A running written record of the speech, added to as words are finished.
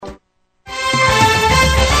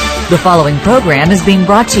The following program is being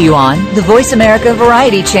brought to you on the Voice America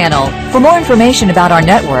Variety Channel. For more information about our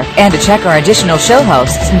network and to check our additional show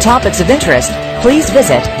hosts and topics of interest, please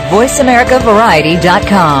visit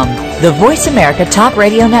voiceamericavariety.com. The Voice America Talk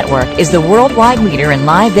Radio Network is the worldwide leader in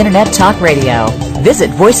live Internet talk radio. Visit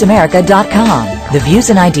voiceamerica.com. The views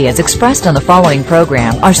and ideas expressed on the following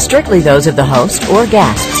program are strictly those of the host or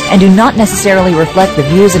guests and do not necessarily reflect the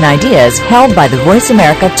views and ideas held by the Voice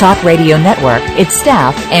America Talk Radio Network, its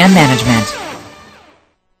staff, and management.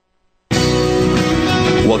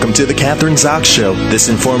 Welcome to the Kathryn Zox Show. This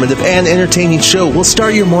informative and entertaining show will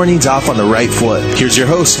start your mornings off on the right foot. Here's your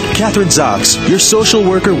host, Kathryn Zox, your social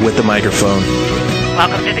worker with the microphone.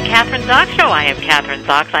 Welcome to the Kathryn Zox Show. I am Kathryn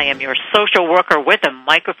Zox. I am your social worker with a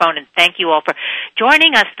microphone, and thank you all for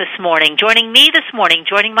joining us this morning, joining me this morning,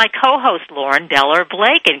 joining my co-host, Lauren Beller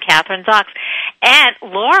Blake and Kathryn Zox. And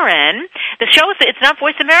Lauren, the show, it's not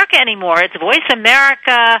Voice America anymore. It's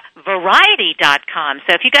VoiceAmericaVariety.com.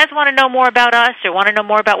 So if you guys want to know more about us or want to know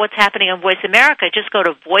more about what's happening on Voice America, just go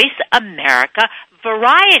to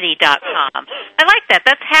VoiceAmericaVariety.com. I like that.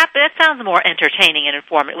 That sounds more entertaining and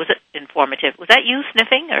informative. Was it informative? Was that you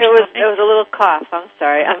sniffing or something? It was a little cough. I'm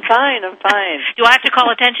sorry. I'm fine. Do I have to call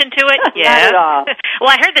attention to it? Yeah. Not at all. Well,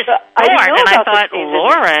 I heard this Lauren, and I thought,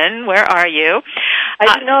 Lauren, where are you? I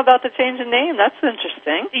didn't know about the change in name. That's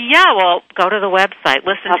interesting. Yeah, well, go to the website.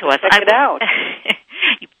 Listen to us. Check it out.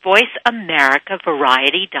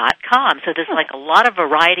 VoiceAmericaVariety.com. So there's like a lot of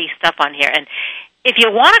variety stuff on here. And if you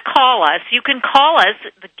want to call us, you can call us.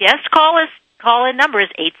 The guest call-in number is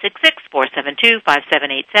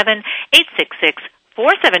 866-472-5787,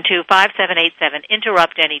 866-472-5787.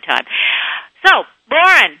 Interrupt anytime. So,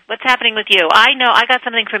 Lauren, what's happening with you? I know I got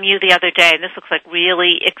something from you the other day, and this looks like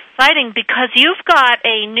really exciting because you've got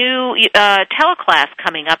a new teleclass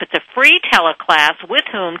coming up. It's a free teleclass. With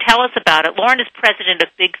whom? Tell us about it. Lauren is president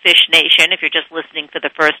of Big Fish Nation, if you're just listening for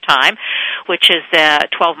the first time, which is a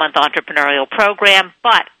 12-month entrepreneurial program.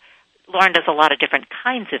 But Lauren does a lot of different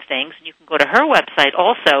kinds of things, and you can go to her website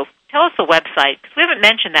also. Tell us the website, because we haven't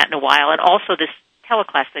mentioned that in a while, and also this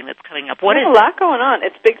teleclass thing that's coming up. What is it? There's a lot going on.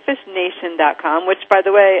 It's bigfishnation.com, which, by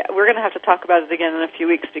the way, we're going to have to talk about it again in a few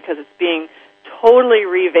weeks because it's being totally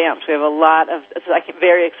revamped. We have a lot of, I'm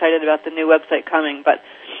very excited about the new website coming, but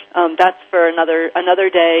that's for another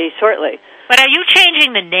day shortly. But are you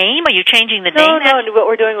changing the name? Are you changing the name? No. What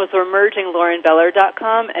we're doing was we're merging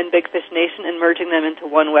LaurenBeller.com and Big Fish Nation and merging them into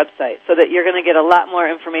one website so that you're going to get a lot more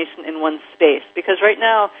information in one space. Because right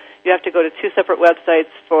now, you have to go to two separate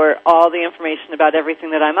websites for all the information about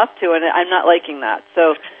everything that I'm up to, and I'm not liking that.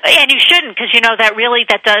 So, and you shouldn't, because you know that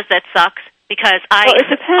sucks. Because I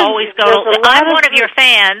always go. I'm one of your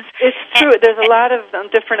fans. It's true. There's a lot of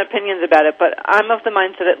different opinions about it, but I'm of the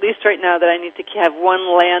mindset, at least right now, that I need to have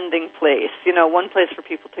one landing place. One place for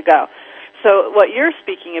people to go. So what you're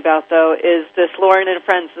speaking about, though, is this Lauren and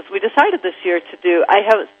Friends. We decided this year to do. I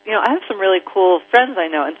have some really cool friends I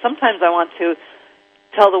know, and sometimes I want to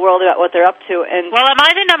tell the world about what they're up to. And well, am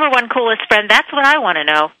I the number one coolest friend? That's what I want to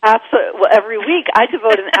know. Absolutely. Well, every week I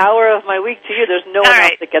devote an hour of my week to you. There's no one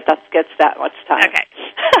else that gets that much time. Okay.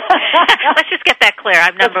 Let's just get that clear.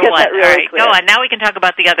 I'm number one. Really all right, clear. Go on. Now we can talk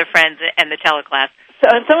about the other friends and the teleclass.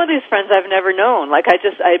 So, and some of these friends I've never known. Like I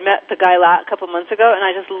met the guy a couple months ago, and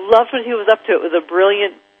I just loved what he was up to. It was a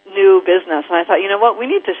brilliant new business, and I thought, you know what,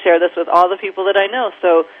 we need to share this with all the people that I know.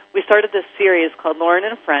 So we started this series called Lauren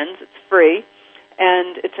and Friends. It's free.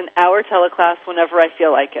 And it's an hour teleclass whenever I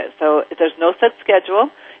feel like it. So there's no set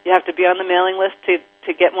schedule. You have to be on the mailing list to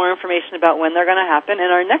get more information about when they're going to happen.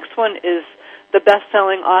 And our next one is the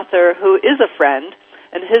best-selling author who is a friend,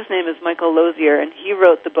 and his name is Michael Lozier, and he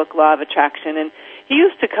wrote the book Law of Attraction. And he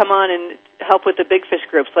used to come on and help with the Big Fish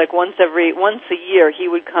groups. Like once a year, he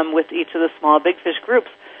would come with each of the small Big Fish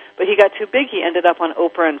groups. But he got too big. He ended up on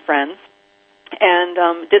Oprah and Friends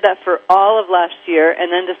and did that for all of last year,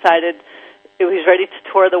 and then decided he was ready to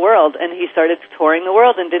tour the world, and he started touring the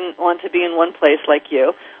world and didn't want to be in one place like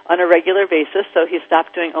you on a regular basis, so he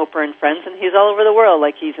stopped doing Oprah and Friends, and he's all over the world,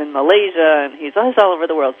 like he's in Malaysia, and he's all over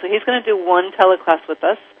the world. So he's going to do one teleclass with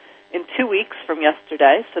us in 2 weeks from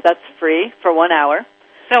yesterday, so that's free for 1 hour.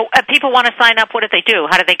 So people want to sign up. What do they do?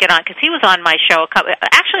 How do they get on? Because he was on my show a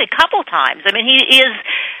couple times. I mean, he is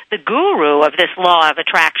the guru of this law of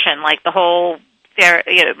attraction, like the whole... Yeah,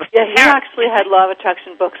 he actually had Law of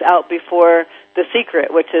Attraction books out before The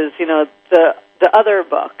Secret, which is, the other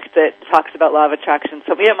book that talks about Law of Attraction.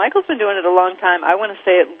 So, yeah, Michael's been doing it a long time. I want to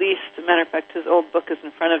say at least, as a matter of fact, his old book is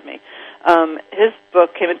in front of me. His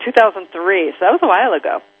book came in 2003, so that was a while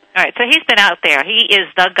ago. All right, so he's been out there. He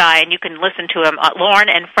is the guy, and you can listen to him, Lauren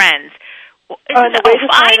and Friends. I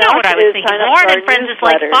know what I was thinking. Lauren and Friends is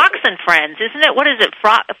like Fox and Friends, isn't it? What is it?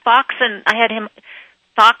 Fox and I had him.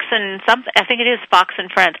 Fox and something. I think it is Fox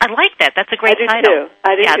and Friends. I like that. That's a great title.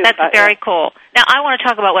 I do too. That's very cool. Now I want to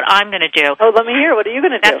talk about what I'm going to do. Oh, let me hear. What are you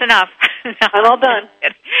going to do? That's enough. No, I'm all done.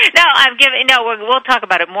 No, I'm giving. No, we'll talk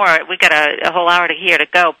about it more. We got a whole hour here to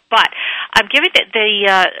go. But I'm giving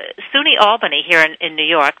the SUNY Albany here in New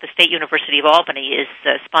York. The State University of Albany is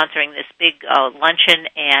sponsoring this big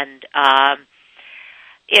luncheon and.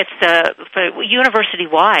 It's for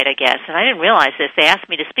university-wide, I guess, and I didn't realize this. They asked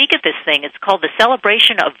me to speak at this thing. It's called the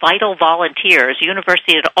Celebration of Vital Volunteers,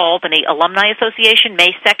 University at Albany Alumni Association,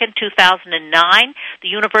 May 2nd, 2009. The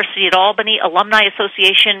University at Albany Alumni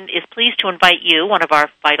Association is pleased to invite you, one of our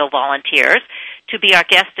vital volunteers, to be our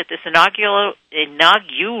guest at this inaugural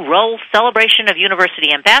celebration of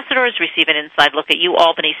university ambassadors. Receive an inside look at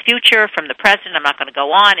Albany's future from the president. I'm not going to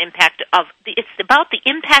go on. It's about the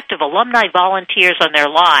impact of alumni volunteers on their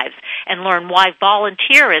lives, and learn why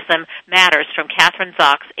volunteerism matters from Kathryn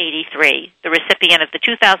Zox, 83, the recipient of the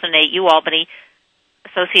 2008 Albany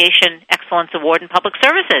Association Excellence Award in Public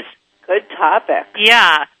Services. Good topic.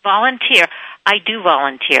 Yeah, volunteer. I do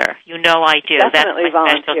volunteer. You know I do. Definitely that's my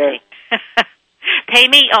volunteer. specialty. Pay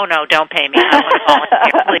me? Oh, no, don't pay me. I don't want to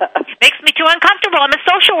volunteer, please. Makes me too uncomfortable. I'm a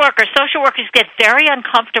social worker. Social workers get very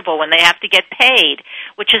uncomfortable when they have to get paid,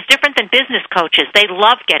 which is different than business coaches. They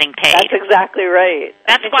love getting paid. That's exactly right.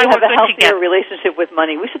 That's why we're good together. We have a healthier relationship with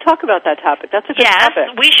money. We should talk about that topic. That's a good topic.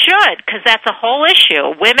 Yes, we should, because that's a whole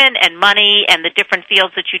issue. Women and money and the different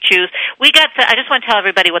fields that you choose. I just want to tell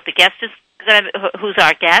everybody what the guest is, who's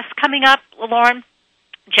our guest coming up, Lauren.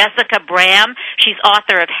 Jessica Bram. She's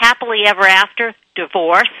author of Happily Ever After,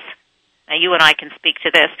 Divorce. Now, you and I can speak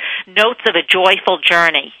to this. Notes of a Joyful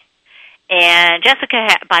Journey. And Jessica,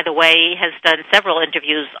 by the way, has done several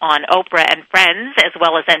interviews on Oprah and Friends, as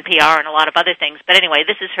well as NPR and a lot of other things. But anyway,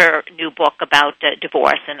 this is her new book about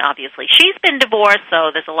divorce, and obviously she's been divorced,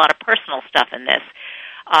 so there's a lot of personal stuff in this.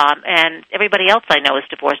 And everybody else I know is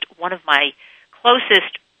divorced. One of my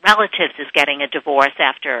closest relatives is getting a divorce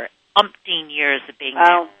after umpteen years of being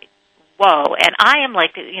married. Whoa. And I am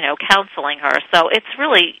counseling her. So it's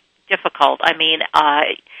really difficult. I mean,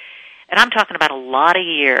 and I'm talking about a lot of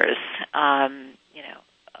years,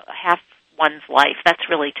 half one's life. That's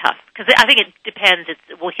really tough. Because I think it depends.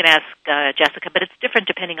 We can ask Jessica, but it's different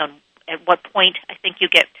depending on at what point I think you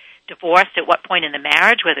get divorced, at what point in the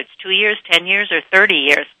marriage, whether it's 2 years, 10 years, or 30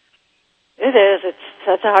 years. It is. It's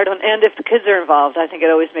such a hard one. And if the kids are involved, I think it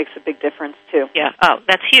always makes a big difference, too. Yeah. Oh,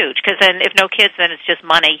 that's huge. Because then if no kids, then it's just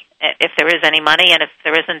money, if there is any money. And if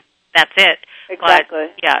there isn't, that's it. Exactly.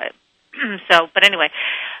 But, yeah. But anyway,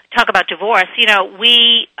 talk about divorce. Did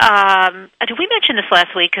we mention this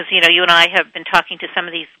last week? Because, you and I have been talking to some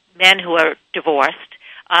of these men who are divorced.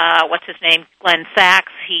 What's his name? Glenn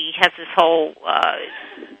Sachs. He has this whole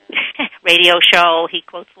radio show. He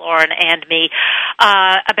quotes Lauren and me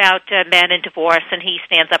about men and divorce, and he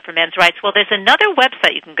stands up for men's rights. Well, there's another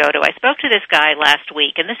website you can go to. I spoke to this guy last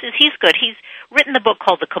week, and he's good. He's written the book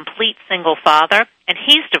called The Complete Single Father, and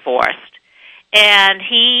he's divorced. And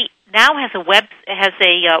he now has a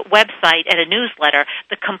website and a newsletter,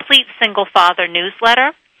 The Complete Single Father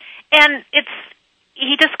Newsletter, and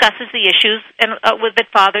he discusses the issues that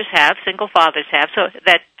fathers have, single fathers have, so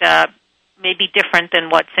that may be different than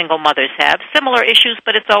what single mothers have. Similar issues,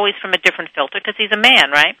 but it's always from a different filter because he's a man,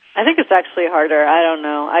 right? I think it's actually harder. I don't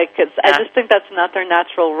know. I just think that's not their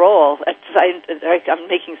natural role. I'm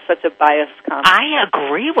making such a biased comment. I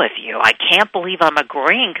agree with you. I can't believe I'm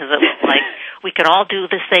agreeing because it looks like we can all do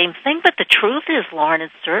the same thing. But the truth is, Lauren, in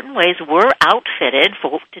certain ways, we're outfitted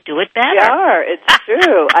to do it better. We are. It's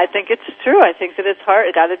true. I think it's true. I think that it's hard.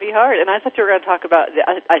 It got to be hard. And I thought you were going to talk about.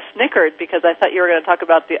 I snickered because I thought you were going to talk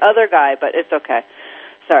about the other guy, but it's okay.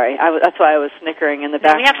 Sorry, that's why I was snickering in the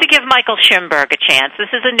background. We have to give Michael Schimberg a chance.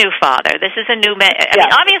 This is a new father. This is a new man. I mean,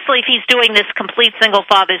 obviously, if he's doing this Complete Single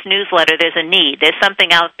Father's newsletter, there's a need. There's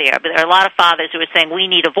something out there. But there are a lot of fathers who are saying, we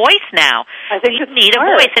need a voice now. I think we need a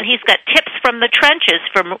voice. And he's got tips from the trenches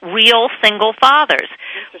from real single fathers.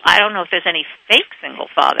 I don't know if there's any fake single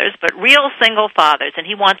fathers, but real single fathers. And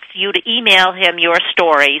he wants you to email him your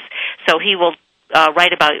stories. So he will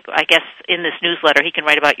write about, I guess, in this newsletter, he can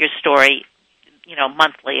write about your story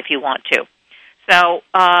monthly if you want to. So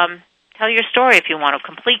tell your story if you want to.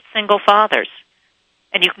 Complete Single Fathers.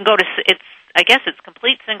 And you can go to, it's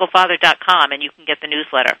CompleteSingleFather.com, and you can get the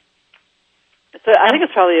newsletter. I think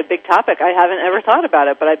it's probably a big topic. I haven't ever thought about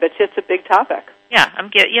it, but I bet you it's a big topic. Yeah, I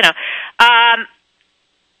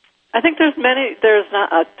think there's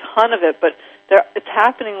not a ton of it, but it's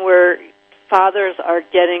happening where fathers are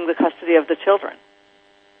getting the custody of the children.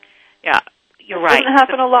 Yeah. You're right. It doesn't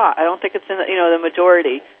happen a lot. I don't think it's in the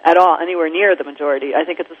majority at all, anywhere near the majority. I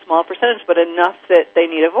think it's a small percentage, but enough that they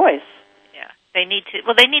need a voice. They need to.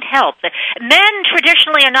 Well, they need help. Men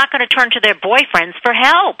traditionally are not going to turn to their boyfriends for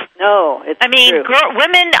help. No, it's true.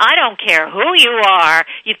 Women, I don't care who you are.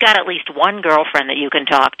 You've got at least one girlfriend that you can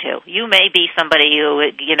talk to. You may be somebody who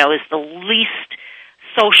is the least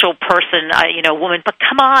social person, woman. But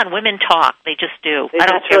come on, women talk. They just do. They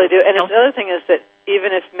naturally do. And the other thing is that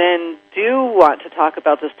even if men do want to talk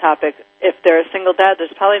about this topic, if they're a single dad,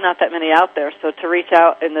 there's probably not that many out there. So to reach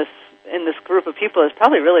out in this group of people is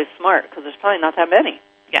probably really smart because there's probably not that many.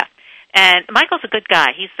 Yeah, and Michael's a good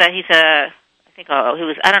guy.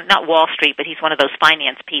 Not Wall Street, but he's one of those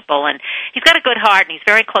finance people, and he's got a good heart, and he's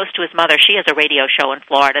very close to his mother. She has a radio show in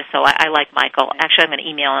Florida, so I like Michael. Actually, I'm going to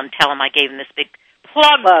email him and tell him I gave him this big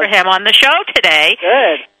plug for him on the show today.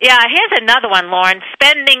 Good. Yeah, here's another one, Lauren.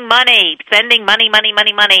 Spending money.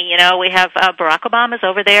 We have Barack Obama's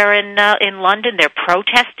over there in London. They're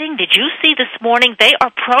protesting. Did you see this morning? They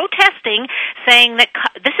are protesting, saying that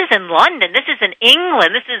this is in London. This is in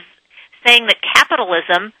England. This is saying that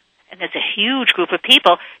capitalism, and there's a huge group of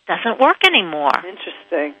people, doesn't work anymore.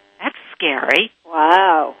 Interesting. That's scary.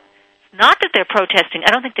 Wow. It's not that they're protesting.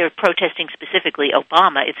 I don't think they're protesting specifically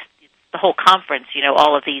Obama. It's the whole conference,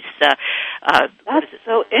 all of these... That's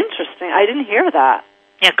so interesting. I didn't hear that.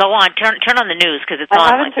 Yeah, go on. Turn on the news because it's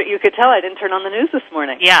on. You could tell I didn't turn on the news this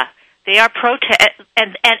morning. Yeah. They are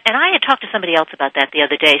and I had talked to somebody else about that the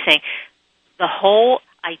other day, saying the whole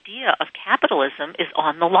idea of capitalism is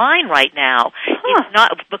on the line right now. It's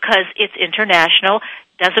not because it's international.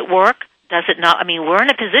 Does it work? Does it not? I mean, we're in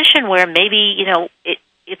a position where maybe,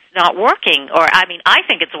 it's not working, I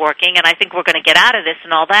think it's working, and I think we're going to get out of this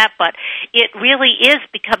and all that, but it really is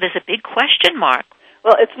there's a big question mark.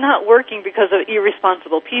 Well, it's not working because of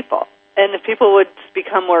irresponsible people, and if people would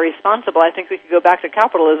become more responsible, I think we could go back to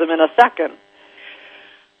capitalism in a second.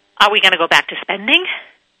 Are we going to go back to spending?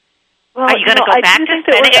 Well, are you going to go back to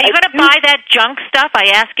spending? Are you going to buy that junk stuff? I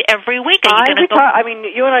ask every week. Are you going to go?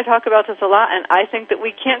 You and I talk about this a lot, and I think that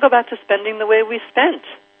we can't go back to spending the way we spent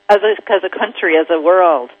as a country, as a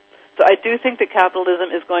world. So I do think that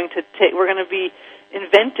capitalism is going to we're going to be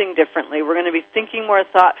inventing differently. We're going to be thinking more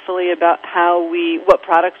thoughtfully about what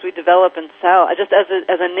products we develop and sell, just as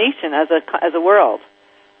a nation, as a world.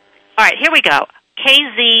 All right, here we go.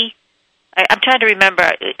 KZ, I'm trying to remember,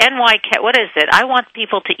 NYK, what is it? I want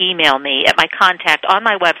people to email me at my contact on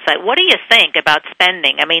my website. What do you think about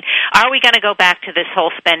spending? I mean, are we going to go back to this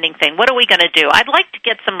whole spending thing? What are we going to do? I'd like to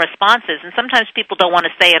get some responses, and sometimes people don't want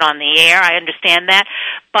to say it on the air. I understand that,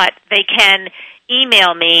 but they can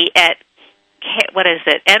email me at, what is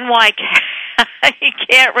it, NYK. I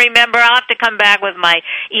can't remember. I'll have to come back with my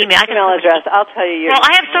email. Email address. I'll tell you. Well,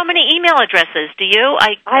 I have so many email addresses. Do you?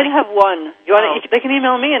 I have one. They can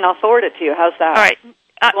email me, and I'll forward it to you. How's that? All right.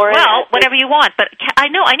 Whatever you want. But I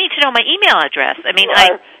need to know my email address. I mean,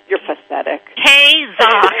 you're pathetic.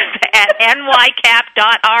 kzox at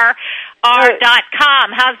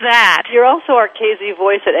nycap.r.com. How's that? You're also our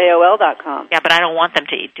KZVoice at AOL.com. Yeah, but I don't want them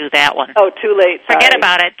to do that one. Oh, too late. Sorry. Forget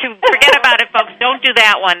about it. Forget about it, folks. Don't do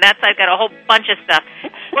that one. I've got a whole bunch of stuff.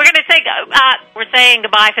 We're going to say, we're saying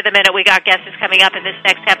goodbye for the minute. We got guests coming up in this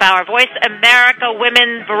next half hour. Voice America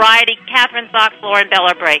Women Variety. Kathryn Zox, Lauren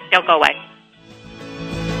Beller break. Don't go away.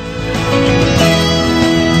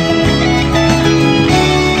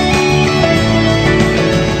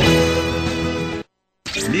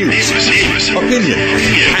 News, opinion.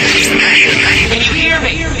 Can you hear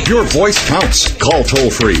me? Your voice counts. Call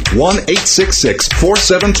toll-free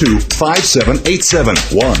 1-866-472-5787.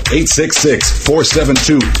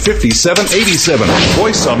 1-866-472-5787.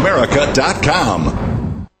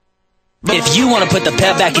 VoiceAmerica.com. If you want to put the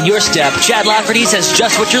pep back in your step, Chad Lafferty's has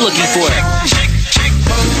just what you're looking for.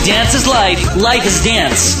 Dance is life. Life is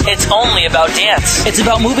dance. It's only about dance. It's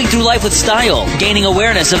about moving through life with style, gaining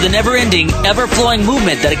awareness of the never-ending, ever-flowing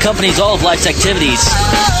movement that accompanies all of life's activities.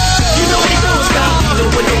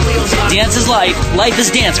 Dance is life. Life is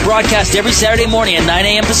dance. Broadcast every Saturday morning at 9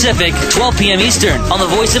 a.m. Pacific, 12 p.m. Eastern on the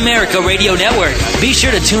Voice America Radio Network. Be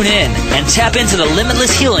sure to tune in and tap into the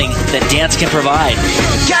limitless healing that dance can provide.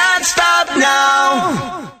 Can't stop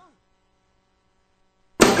now.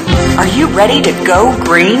 Are you ready to go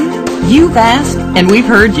green? You've asked, and we've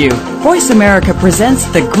heard you. Voice America presents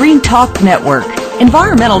the Green Talk Network.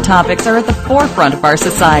 Environmental topics are at the forefront of our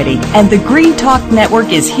society, and the Green Talk Network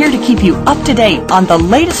is here to keep you up to date on the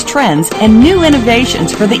latest trends and new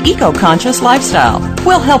innovations for the eco-conscious lifestyle.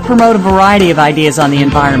 We'll help promote a variety of ideas on the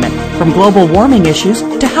environment, from global warming issues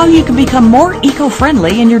to how you can become more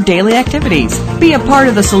eco-friendly in your daily activities. Be a part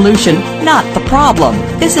of the solution, not the problem.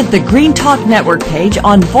 Visit the Green Talk Network page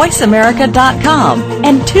on voiceamerica.com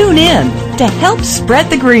and tune in to help spread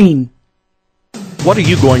the green. What are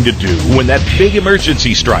you going to do when that big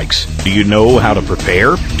emergency strikes? Do you know how to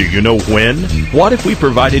prepare? Do you know when? What if we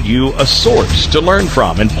provided you a source to learn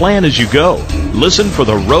from and plan as you go? Listen for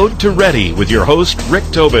The Road to Ready with your host, Rick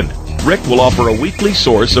Tobin. Rick will offer a weekly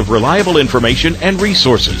source of reliable information and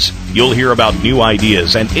resources. You'll hear about new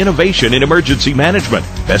ideas and innovation in emergency management.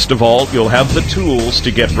 Best of all, you'll have the tools to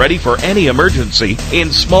get ready for any emergency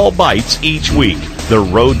in small bites each week. The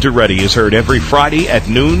Road to Ready is heard every Friday at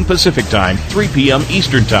noon Pacific Time, 3 p.m.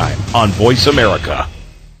 Eastern Time on Voice America.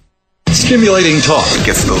 Stimulating talk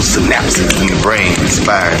gets those synapses in the brain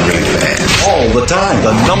firing really fast. All the time.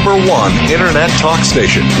 The #1 internet talk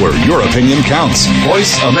station where your opinion counts.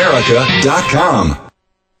 VoiceAmerica.com.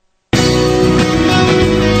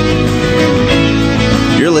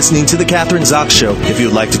 You're listening to The Kathryn Zox Show. If you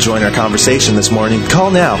would like to join our conversation this morning,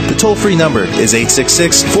 call now. The toll-free number is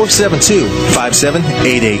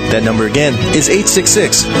 866-472-5788. That number again is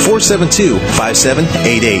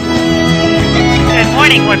 866-472-5788. Good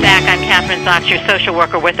morning. We're back. I'm Kathryn Zox, your social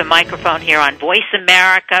worker with a microphone here on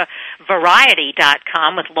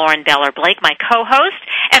VoiceAmericaVariety.com with Lauren Beller Blake, my co-host,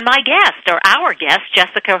 and my guest, or our guest,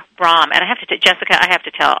 Jessica Brom. And I have to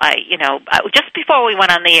tell, just before we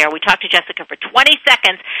went on the air, we talked to Jessica for 20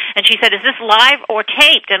 seconds, and she said, "Is this live or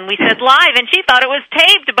taped?" And we said live, and she thought it was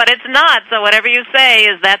taped, but it's not. So whatever you say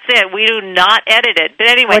that's it. We do not edit it. But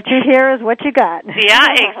anyway, what you hear is what you got.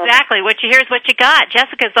 Yeah, exactly. What you hear is what you got.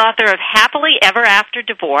 Jessica's author of Happily Ever After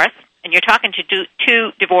Divorce, and you're talking to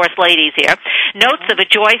two divorced ladies here, Notes of a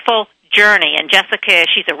Joyful Journey. And Jessica,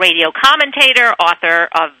 she's a radio commentator, author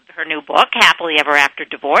of her new book, Happily Ever After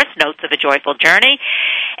Divorce, Notes of a Joyful Journey.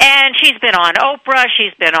 And she's been on Oprah,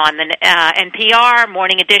 she's been on the NPR,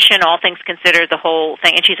 Morning Edition, All Things Considered, the whole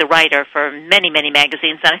thing. And she's a writer for many, many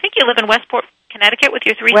magazines. And I think you live in Westport, Connecticut with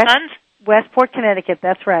your three sons? Westport, Connecticut,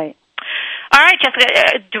 that's right. All right,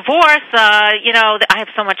 Jessica, divorce, I have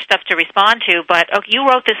so much stuff to respond to, but you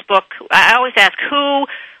wrote this book. I always ask who,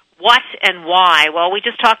 what, and why. Well, we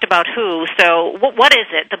just talked about who, so what is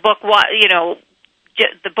it? The book, the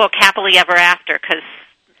book Happily Ever After, because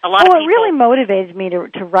a lot of people... What really motivated me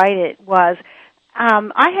to write it was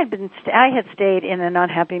I had stayed in an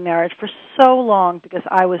unhappy marriage for so long because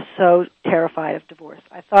I was so terrified of divorce.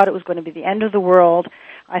 I thought it was going to be the end of the world.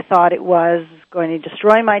 I thought it was going to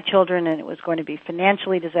destroy my children, and it was going to be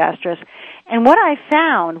financially disastrous. And what I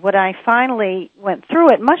found, when I finally went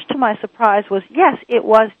through it, much to my surprise, was, yes, it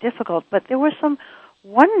was difficult, but there were some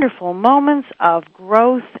wonderful moments of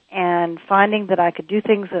growth and finding that I could do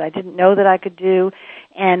things that I didn't know that I could do,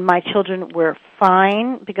 and my children were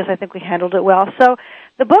fine because I think we handled it well. So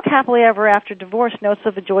the book, Happily Ever After Divorce, Notes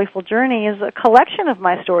of a Joyful Journey, is a collection of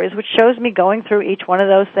my stories, which shows me going through each one of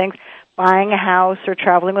those things, buying a house or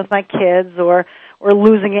traveling with my kids or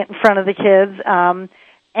losing it in front of the kids, and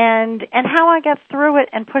how I got through it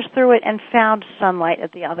and pushed through it and found sunlight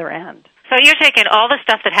at the other end. So you're taking all the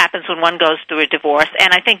stuff that happens when one goes through a divorce,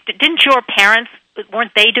 and I think, didn't your parents,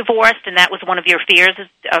 weren't they divorced, and that was one of your fears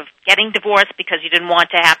of getting divorced because you didn't want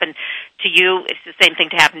to happen to you? It's the same thing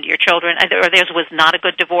to happen to your children, or theirs was not a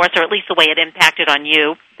good divorce, or at least the way it impacted on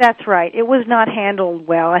you? That's right. It was not handled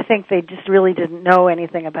well. I think they just really didn't know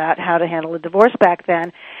anything about how to handle a divorce back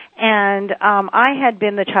then. And I had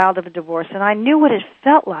been the child of a divorce, and I knew what it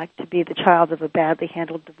felt like to be the child of a badly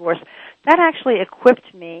handled divorce. That actually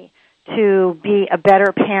equipped me to be a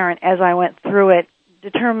better parent as I went through it,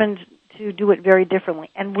 determined to do it very differently,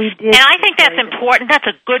 and we did. And I think that's important. That's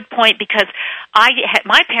a good point, because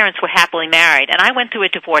my parents were happily married, and I went through a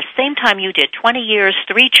divorce same time you did, 20 years,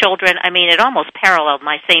 3 children. I mean, it almost paralleled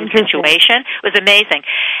my same situation. It was amazing.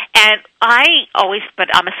 And but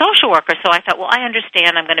I'm a social worker, so I thought, well, I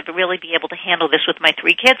understand. I'm going to really be able to handle this with my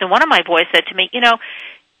 3 kids. And one of my boys said to me, you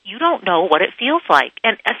don't know what it feels like.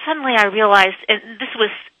 And suddenly I realized, and this was,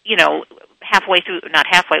 halfway through, not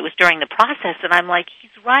halfway, it was during the process, and I'm like, he's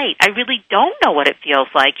right. I really don't know what it feels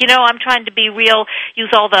like. I'm trying to be real,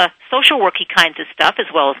 use all the social worky kinds of stuff as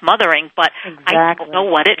well as mothering, but exactly. I don't know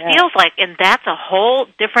what it feels like, and that's a whole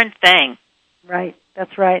different thing. Right,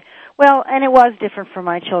 that's right. Well, and it was different for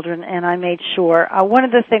my children, and I made sure. One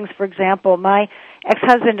of the things, for example, my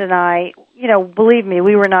ex-husband and I, believe me,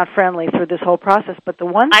 we were not friendly through this whole process, but the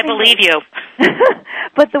one thing I believe you.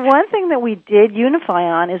 But the one thing that we did unify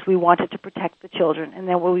on is we wanted to protect the children, and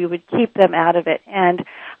that we would keep them out of it. And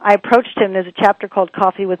I approached him. There's a chapter called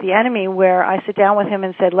Coffee with the Enemy where I sit down with him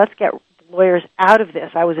and said, let's get lawyers out of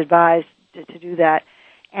this. I was advised to do that.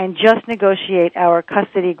 and just negotiate our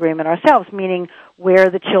custody agreement ourselves, meaning where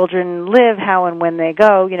the children live, how and when they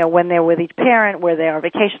go, when they're with each parent, where they are on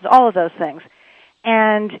vacations, all of those things.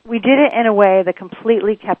 And we did it in a way that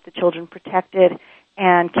completely kept the children protected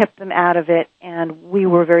and kept them out of it, and we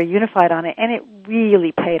were very unified on it, and it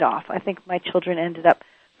really paid off. I think my children ended up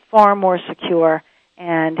far more secure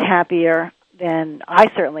and happier than I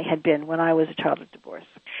certainly had been when I was a child of divorce.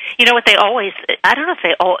 You know what, they always, I don't know if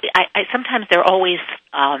they, sometimes they're always,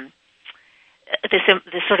 this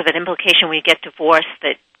sort of an implication when you get divorced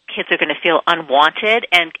that kids are going to feel unwanted,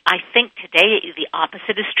 and I think today the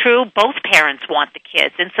opposite is true. Both parents want the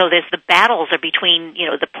kids, and so there's the battles are between,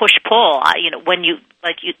 the push-pull, when you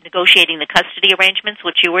negotiating the custody arrangements,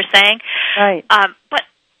 which you were saying. Right. But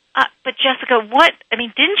Jessica,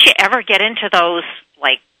 didn't you ever get into those,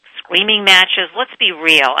 screaming matches? Let's be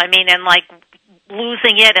real. And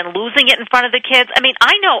losing it in front of the kids.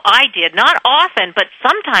 I know I did, not often, but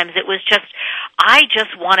sometimes it was just, I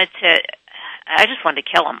just wanted to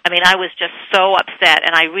kill him. I was just so upset,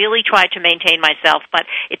 and I really tried to maintain myself, but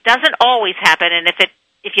it doesn't always happen, and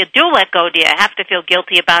if you do let go, do you have to feel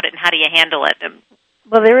guilty about it, and how do you handle it?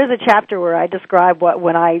 Well, there is a chapter where I describe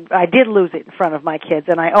when I did lose it in front of my kids,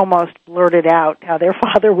 and I almost blurted out how their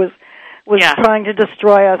father was trying to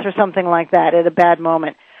destroy us or something like that at a bad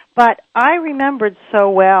moment. But I remembered so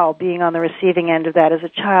well being on the receiving end of that as a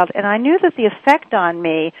child, and I knew that the effect on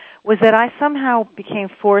me was that I somehow became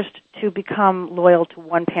forced to become loyal to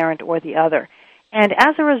one parent or the other. And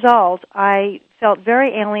as a result, I felt very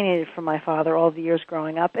alienated from my father all the years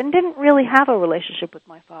growing up and didn't really have a relationship with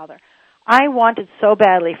my father. I wanted so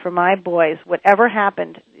badly for my boys, whatever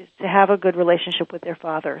happened, is to have a good relationship with their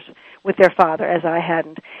father, as I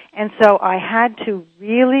hadn't. And so I had to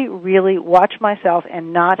really, really watch myself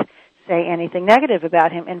and not say anything negative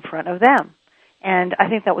about him in front of them. And I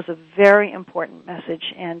think that was a very important message,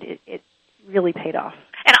 and it really paid off.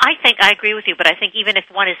 And I agree with you, but I think even if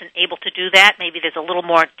one isn't able to do that, maybe there's a little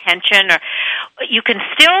more tension, or you can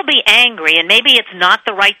still be angry, and maybe it's not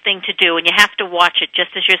the right thing to do, and you have to watch it, just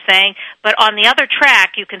as you're saying. But on the other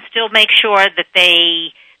track, you can still make sure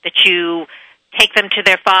that you take them to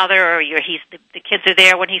their father, or the kids are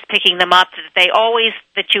there when he's picking them up,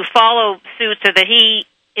 that you follow suit so that he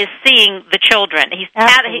is seeing the children.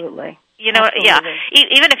 Absolutely. Absolutely. Yeah.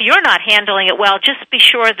 Even if you're not handling it well, just be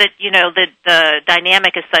sure that, the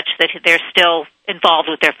dynamic is such that they're still involved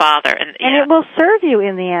with their father. And it will serve you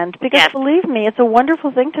in the end, because believe me, it's a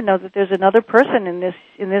wonderful thing to know that there's another person in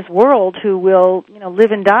this world who will,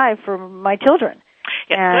 live and die for my children.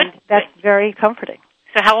 Yeah, and that's very comforting.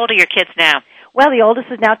 So how old are your kids now? Well, the oldest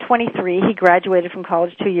is now 23. He graduated from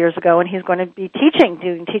college 2 years ago, and he's going to be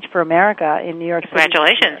doing Teach for America in New York City.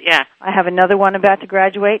 Congratulations, yeah. I have another one about to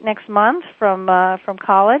graduate next month from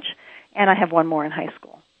college, and I have one more in high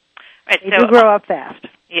school. Right, they do grow up fast.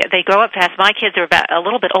 Yeah, they grow up fast. My kids are about a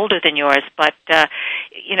little bit older than yours, but, the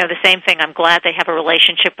same thing. I'm glad they have a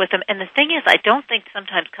relationship with them. And the thing is, I don't think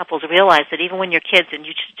sometimes couples realize that even when you're kids, and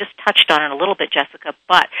you just touched on it a little bit, Jessica,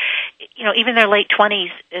 but, even their late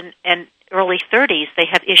 20s and early 30s, they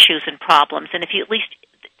have issues and problems. And if you at least,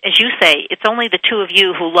 as you say, it's only the two of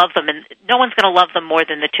you who love them, and no one's going to love them more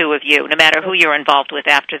than the two of you, no matter who you're involved with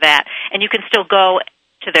after that. And you can still go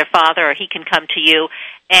to their father, or he can come to you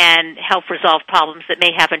and help resolve problems that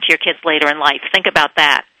may happen to your kids later in life. Think about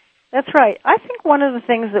that. That's right. I think one of the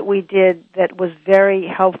things that we did that was very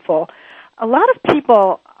helpful, a lot of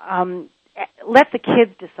people let the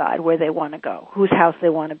kids decide where they want to go, whose house they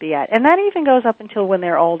want to be at. And that even goes up until when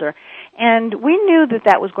they're older. And we knew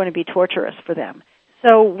that was going to be torturous for them.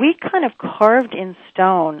 So we kind of carved in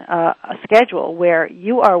stone a schedule where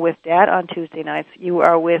you are with Dad on Tuesday nights, you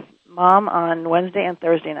are with Mom on Wednesday and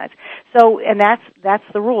Thursday nights. So, and that's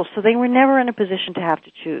the rule. So they were never in a position to have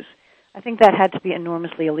to choose. I think that had to be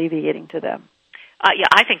enormously alleviating to them.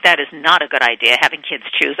 I think that is not a good idea, having kids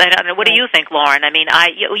choose. I don't know. What do you think, Lauren?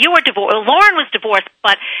 You were divorced. Lauren was divorced,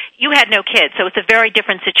 but you had no kids, so it's a very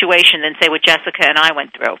different situation than, say, what Jessica and I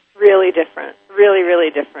went through. Really different. Really,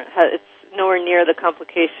 really different. It's nowhere near the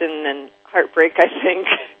complication and heartbreak, I think.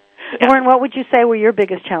 Lauren, what would you say were your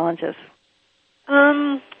biggest challenges?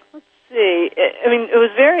 Let's see. It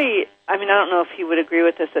was very... I don't know if he would agree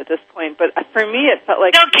with this at this point, but for me it felt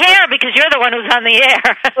like... Don't care, because you're the one who's on the air.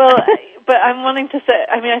 Well, but I'm wanting to say,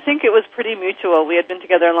 I think it was pretty mutual. We had been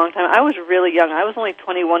together a long time. I was really young. I was only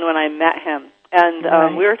 21 when I met him,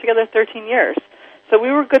 and we were together 13 years. So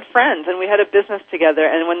we were good friends, and we had a business together,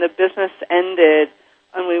 and when the business ended,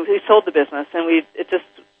 and we sold the business, and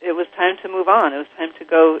it was time to move on. It was time to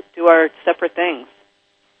go do our separate things.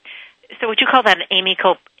 So would you call that an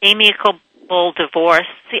amicable full divorce.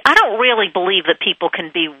 See, I don't really believe that people can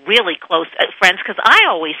be really close friends, because I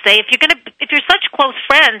always say if you're such close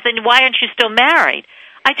friends, then why aren't you still married?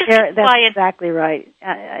 I just that's exactly right.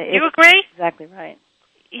 You agree? Exactly right.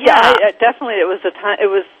 Yeah, definitely. It was a time.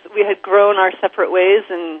 We had grown our separate ways,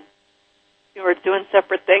 and we were doing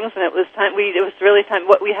separate things, and it was time. It was really time.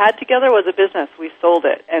 What we had together was a business. We sold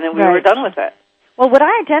it, and then we were done with it. Well, what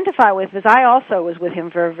I identify with is I also was with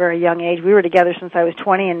him for a very young age. We were together since I was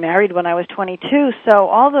 20 and married when I was 22. So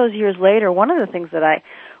all those years later, one of the things that I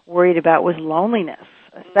worried about was loneliness,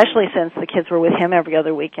 especially since the kids were with him every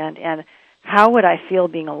other weekend. And how would I feel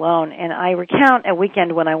being alone? And I recount a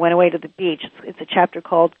weekend when I went away to the beach. It's a chapter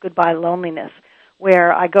called Goodbye Loneliness,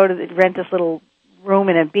 where I go to rent this little room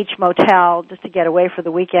in a beach motel just to get away for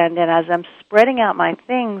the weekend. And as I'm spreading out my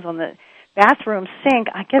things on the bathroom sink,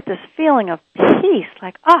 I get this feeling of peace,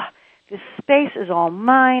 like, this space is all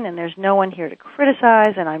mine, and there's no one here to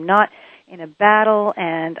criticize, and I'm not in a battle,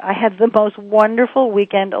 and I had the most wonderful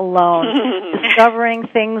weekend alone, discovering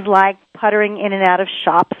things like puttering in and out of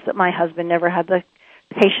shops that my husband never had the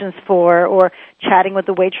patience for, or chatting with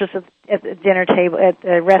the waitress at the dinner table at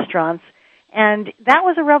the restaurants. And that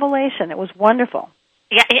was a revelation. It was wonderful.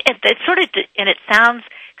 Yeah, it sort of, and it sounds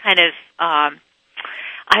kind of,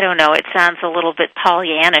 I don't know, it sounds a little bit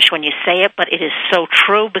Pollyannish when you say it, but it is so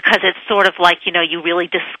true, because it's sort of like, you really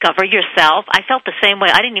discover yourself. I felt the same way.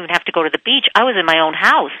 I didn't even have to go to the beach. I was in my own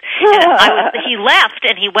house. And he left,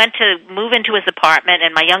 and he went to move into his apartment,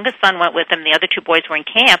 and my youngest son went with him. The other two boys were in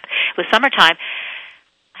camp. It was summertime.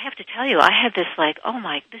 I have to tell you, I had this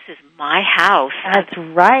this is my house. That's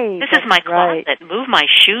right. This is my closet. Move my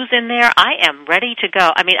shoes in there. I am ready to go.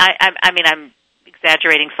 I mean, I'm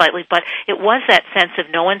exaggerating slightly, but it was that sense of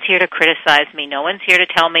no one's here to criticize me, no one's here to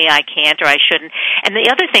tell me I can't or I shouldn't. And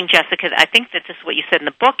the other thing, Jessica, I think that this is what you said in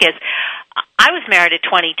the book, is I was married at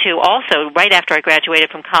 22 also, right after I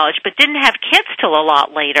graduated from college, but didn't have kids till a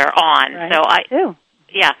lot later on. Right. So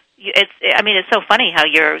it's so funny how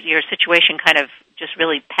your situation kind of just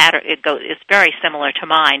really it's very similar to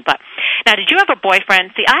mine. But now, did you have a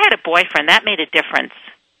boyfriend? See, I had a boyfriend. That made a difference.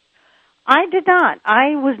 I did not.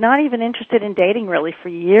 I was not even interested in dating really for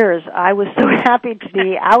years. I was so happy to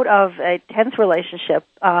be out of a tense relationship,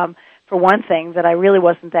 for one thing, that I really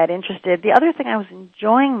wasn't that interested. The other thing, I was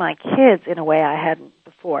enjoying my kids in a way I hadn't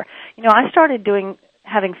before. I started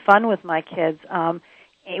having fun with my kids.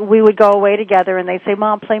 We would go away together, and they'd say,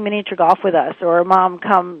 "Mom, play miniature golf with us," or "Mom,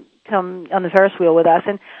 come on the Ferris wheel with us."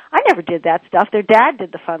 And I never did that stuff. Their dad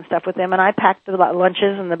did the fun stuff with them, and I packed the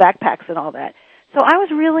lunches and the backpacks and all that. So I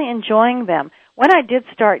was really enjoying them. When I did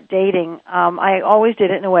start dating, I always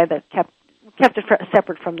did it in a way that kept it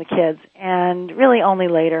separate from the kids, and really only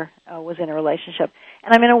later was in a relationship.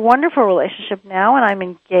 And I'm in a wonderful relationship now, and I'm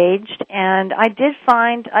engaged, and I did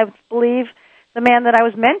find, I believe, the man that I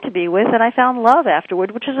was meant to be with, and I found love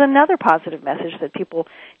afterward, which is another positive message that people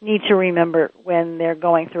need to remember when they're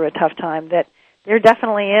going through a tough time, that there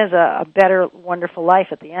definitely is a better, wonderful life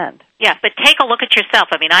at the end. Yeah, but take a look at yourself.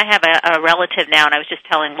 I mean, I have a relative now, and I was just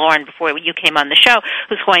telling Lauren before you came on the show,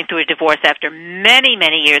 who's going through a divorce after many,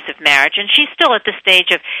 many years of marriage, and she's still at the stage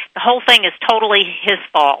of the whole thing is totally his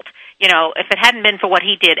fault. If it hadn't been for what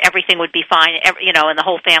he did, everything would be fine, and the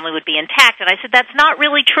whole family would be intact. And I said, that's not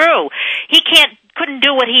really true. He couldn't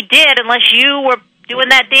do what he did unless you were doing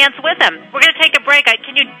that dance with him. We're going to take a break.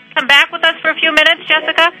 Can you come back with us for a few minutes,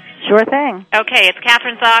 Jessica? Sure thing. Okay, it's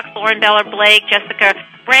Kathryn Zox, Lauren Beller Blake, Jessica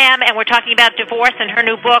Bram, and we're talking about divorce and her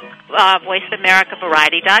new book,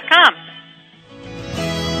 VoiceAmericaVariety.com.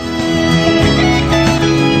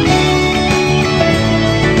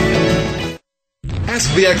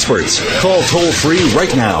 Ask the experts. Call toll-free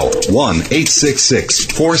right now,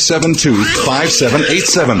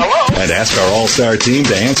 1-866-472-5787. And ask our all-star team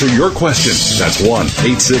to answer your question. That's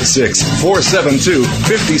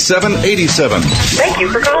 1-866-472-5787. Thank you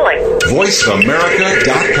for calling.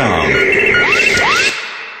 VoiceAmerica.com.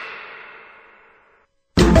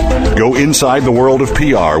 Go inside the world of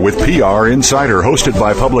PR with PR Insider, hosted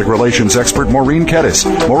by public relations expert Maureen Kettis.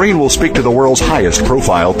 Maureen will speak to the world's highest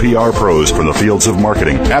profile PR pros from the fields of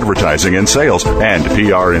marketing, advertising, and sales. And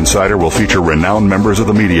PR Insider will feature renowned members of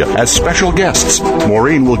the media as special guests.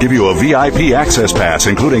 Maureen will give you a VIP access pass,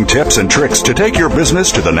 including tips and tricks to take your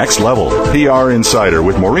business to the next level. PR Insider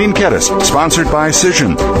with Maureen Kettis, sponsored by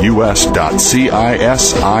Cision,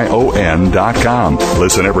 us.cision.com.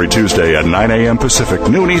 Listen every Tuesday at 9 a.m. Pacific,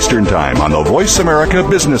 noon Eastern Time on the Voice America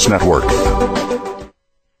Business Network.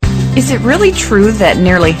 Is it really true that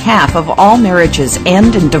nearly half of all marriages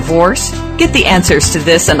end in divorce? Get the answers to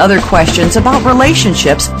this and other questions about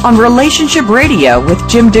relationships on Relationship Radio with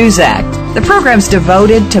Jim Duzak. The program's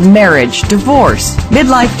devoted to marriage, divorce,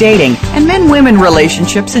 midlife dating, and men-women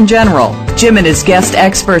relationships in general. Jim and his guest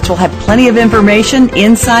experts will have plenty of information,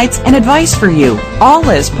 insights, and advice for you, all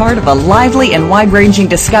as part of a lively and wide-ranging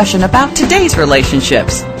discussion about today's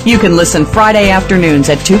relationships. You can listen Friday afternoons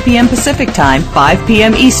at 2 p.m. Pacific Time, 5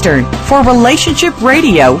 p.m. Eastern for Relationship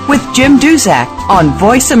Radio with Jim Duzak on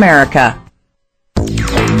Voice America.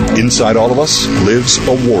 Inside all of us lives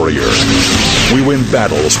a warrior. We win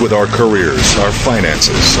battles with our careers, our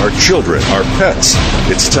finances, our children, our pets.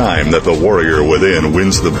 It's time that the warrior within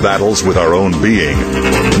wins the battles with our own being.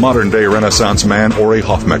 Modern-day Renaissance man Ori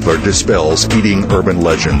Hofmeckler dispels eating urban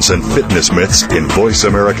legends and fitness myths in Voice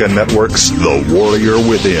America Network's The Warrior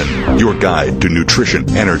Within, your guide to nutrition,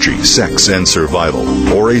 energy, sex, and survival.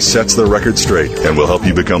 Ori sets the record straight and will help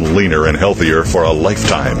you become leaner and healthier for a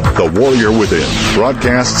lifetime. The Warrior Within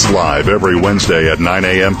broadcasts live every Wednesday at 9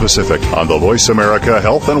 a.m. Pacific on the Voice America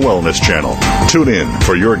Health and Wellness Channel. Tune in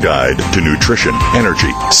for your guide to nutrition,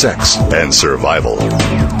 energy, sex, and survival.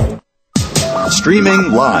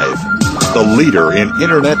 Streaming live, the leader in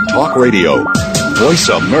Internet Talk Radio,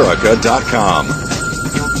 VoiceAmerica.com.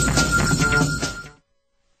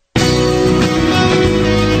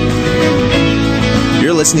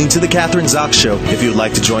 You're listening to The Kathryn Zox Show. If you would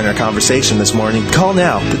like to join our conversation this morning, call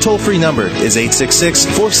now. The toll-free number is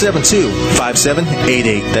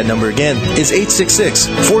 866-472-5788. That number again is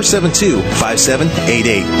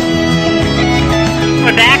 866-472-5788.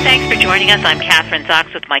 We're back. Thanks for joining us. I'm Kathryn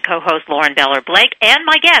Zox with my co-host Lauren Beller-Blake and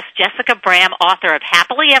my guest, Jessica Bram, author of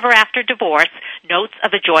Happily Ever After Divorce, Notes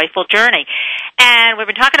of a Joyful Journey. And we've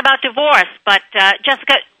been talking about divorce, but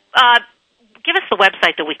Jessica, give us the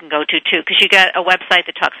website that we can go to, too, because you got a website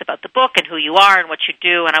that talks about the book and who you are and what you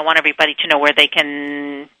do, and I want everybody to know where they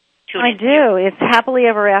can tune in. I do. It's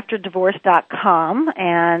happilyeverafterdivorce.com,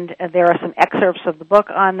 and there are some excerpts of the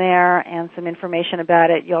book on there and some information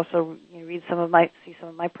about it. You also see some of my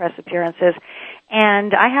press appearances.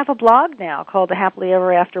 And I have a blog now called the Happily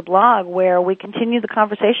Ever After blog where we continue the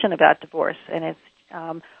conversation about divorce, and it's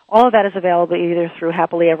all of that is available either through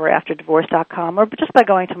happilyeverafterdivorce.com or just by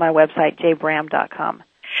going to my website, jbram.com.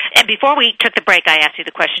 And before we took the break, I asked you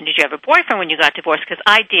the question, did you have a boyfriend when you got divorced? Because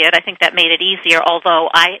I did. I think that made it easier, although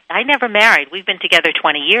I never married. We've been together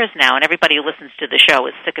 20 years now, and everybody who listens to the show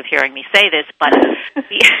is sick of hearing me say this, but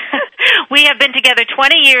we have been together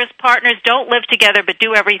 20 years. Partners don't live together but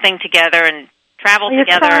do everything together and travel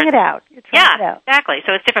together. You're trying it out. Yeah, exactly.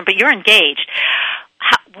 So it's different, but you're engaged.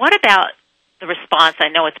 What about the response? I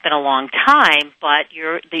know it's been a long time, but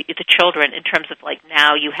the children, in terms of like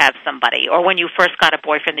now you have somebody, or when you first got a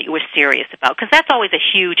boyfriend that you were serious about, because that's always a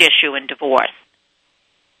huge issue in divorce.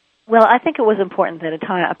 Well, I think it was important that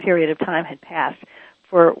a period of time had passed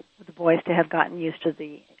for the boys to have gotten used to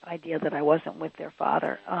the idea that I wasn't with their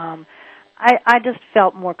father. I just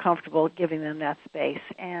felt more comfortable giving them that space,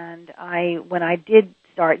 and when I did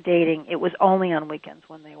start dating, it was only on weekends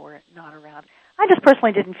when they were not around. I just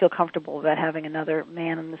personally didn't feel comfortable about having another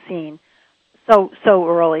man in the scene so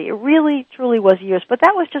early. It really, truly was years, but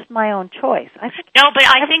that was just my own choice. I think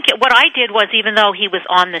what I did was, even though he was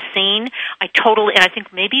on the scene, and I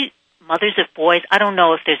think maybe mothers of boys, I don't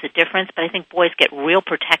know if there's a difference, but I think boys get real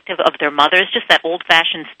protective of their mothers, just that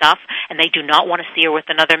old-fashioned stuff, and they do not want to see her with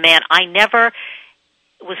another man. I never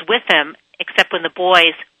was with him except when the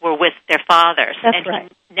boys were with their fathers. That's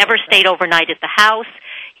right. He never stayed overnight at the house,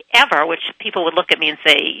 ever, which people would look at me and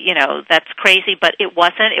say, that's crazy, but it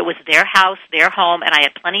wasn't. It was their house, their home, and I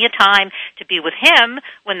had plenty of time to be with him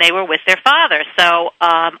when they were with their father. So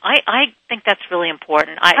I think that's really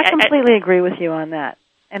important. I completely agree with you on that.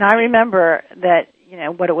 And I remember that,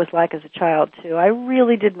 what it was like as a child, too. I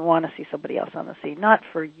really didn't want to see somebody else on the scene, not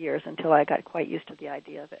for years, until I got quite used to the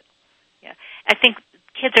idea of it. Yeah, I think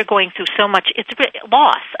kids are going through so much. It's a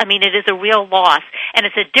loss. I mean, it is a real loss, and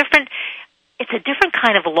it's a different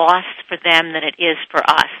kind of loss for them than it is for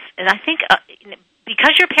us. And I think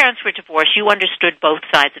because your parents were divorced, you understood both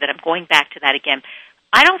sides of it. I'm going back to that again.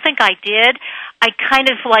 I don't think I did. I kind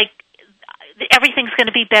of everything's going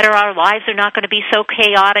to be better. Our lives are not going to be so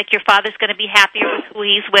chaotic. Your father's going to be happier with who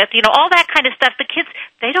he's with. All that kind of stuff. The kids,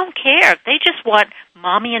 they don't care. They just want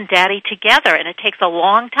mommy and daddy together, and it takes a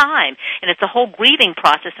long time, and it's a whole grieving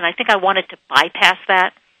process, and I think I wanted to bypass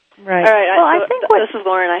that. Right. All right. Well, I think this is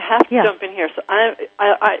Lauren. I have to jump in here. So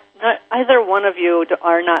either one of you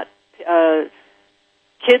are not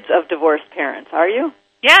kids of divorced parents, are you?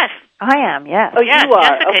 Yes. I am, yes. Oh, yes, you are?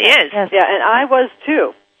 Jessica okay. is. Yes. Yeah, and I was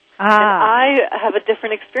too. And I have a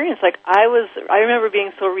different experience. Like I remember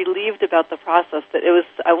being so relieved about the process that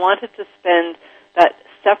I wanted to spend that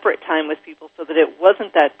separate time with people so that it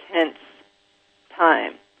wasn't that tense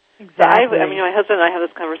time. Exactly. So my husband and I have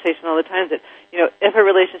this conversation all the time that, if a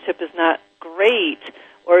relationship is not great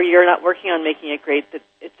or you're not working on making it great,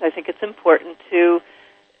 I think it's important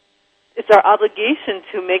it's our obligation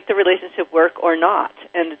to make the relationship work or not,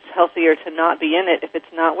 and it's healthier to not be in it if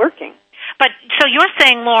it's not working. But so you're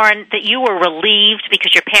saying, Lauren, that you were relieved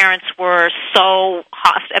because your parents were so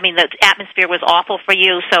hostile. I mean, the atmosphere was awful for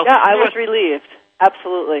you. So yeah, I was relieved.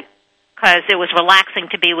 Absolutely. Because it was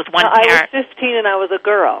relaxing to be with one I parent. was 15 and I was a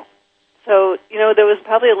girl. So, there was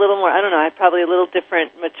probably a little more, probably a little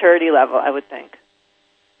different maturity level, I would think.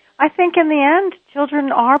 I think in the end,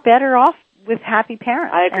 children are better off with happy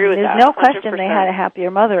parents. I agree with that. There's no question 100%. they had a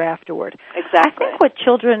happier mother afterward. Exactly. I think what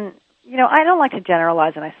children, I don't like to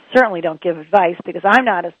generalize, and I certainly don't give advice because I'm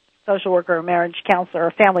not a social worker or marriage counselor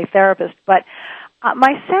or family therapist, but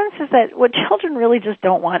my sense is that what children really just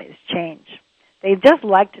don't want is change. They just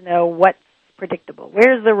like to know what's predictable.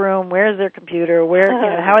 Where's the room? Where's their computer?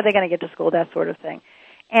 How are they going to get to school? That sort of thing.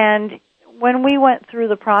 And when we went through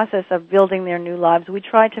the process of building their new lives, we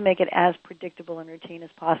tried to make it as predictable and routine as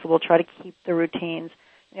possible, try to keep the routines,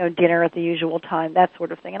 dinner at the usual time, that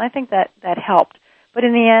sort of thing. And I think that helped. But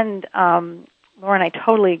in the end, Lauren, I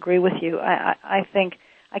totally agree with you. I think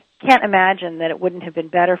I can't imagine that it wouldn't have been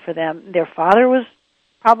better for them. Their father was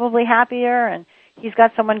probably happier, and he's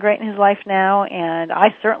got someone great in his life now, and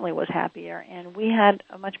I certainly was happier, and we had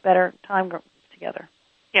a much better time together.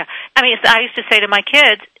 Yeah. I used to say to my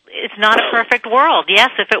kids, it's not a perfect world. Yes,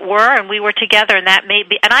 if it were and we were together, and that may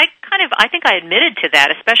be, and I think I admitted to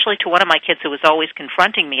that, especially to one of my kids who was always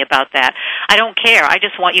confronting me about that. I don't care. I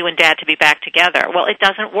just want you and Dad to be back together. Well, it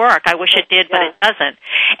doesn't work. I wish it did, but it doesn't.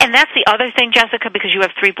 And that's the other thing, Jessica, because you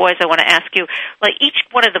have 3 boys, I want to ask you, like each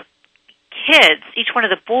one of the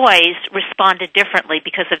boys responded differently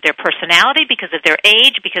because of their personality, because of their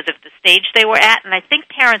age, because of the stage they were at, and I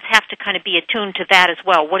think parents have to kind of be attuned to that as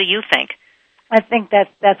well. What do you think? I think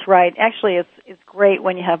that's right. Actually, it's great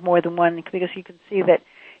when you have more than one because you can see that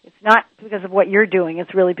it's not because of what you're doing,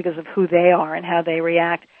 it's really because of who they are and how they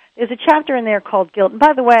react. There's a chapter in there called Guilt. And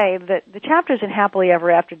by the way, the chapters in Happily Ever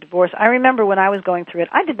After Divorce, I remember when I was going through it,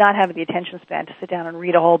 I did not have the attention span to sit down and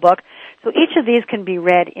read a whole book. So each of these can be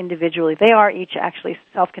read individually. They are each actually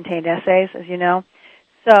self-contained essays, as you know.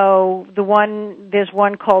 So there's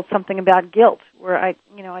one called Something About Guilt, where I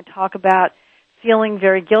talk about feeling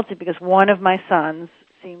very guilty because one of my sons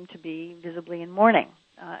seemed to be visibly in mourning.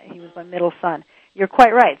 He was my middle son. You're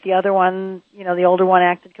quite right. The other one, the older one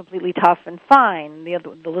acted completely tough and fine. The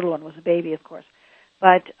little one was a baby, of course.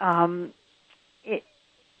 But you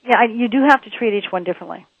do have to treat each one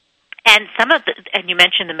differently. And and you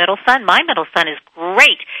mentioned the middle son. My middle son is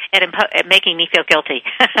great at making me feel guilty.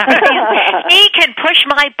 He can push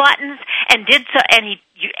my buttons and did so.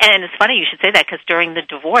 And it's funny you should say that because during the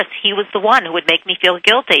divorce, he was the one who would make me feel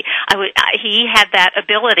guilty. He had that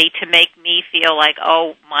ability to make me feel like,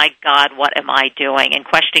 oh my God, what am I doing? And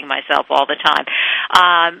questioning myself all the time.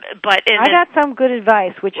 But I got some good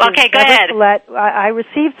advice, which is okay. Go ahead. I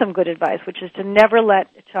received some good advice, which is to never let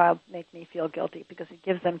a child make me feel guilty because it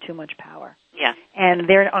gives them too much power. Yeah. And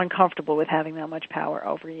they're uncomfortable with having that much power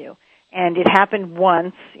over you. And it happened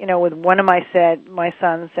once, with one of my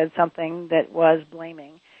sons said something that was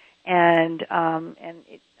blaming, and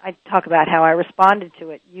I talk about how I responded to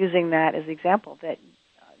it using that as example that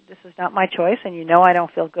this is not my choice, and I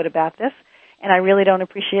don't feel good about this, and I really don't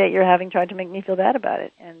appreciate your having tried to make me feel bad about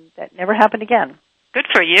it, and that never happened again. Good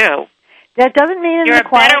for you. That doesn't mean you're a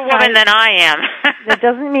better woman than I am. That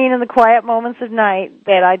doesn't mean in the quiet moments of night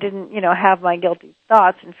that I didn't, have my guilty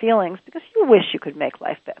thoughts and feelings because you wish you could make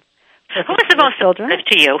life better. Who is the most abusive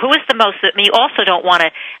to you? Who is the most? You also don't want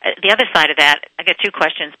to. The other side of that, I got 2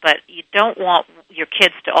 questions, but you don't want your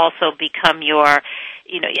kids to also become your,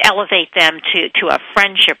 elevate them to a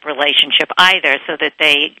friendship relationship either, so that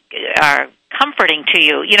they are comforting to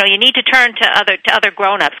you. You need to turn to other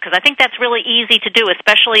grown-ups because I think that's really easy to do,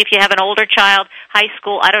 especially if you have an older child, high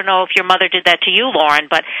school. I don't know if your mother did that to you,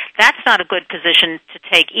 Lauren, but that's not a good position to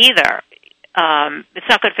take either. It's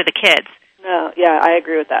not good for the kids. No, yeah, I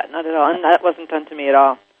agree with that. Not at all. And that wasn't done to me at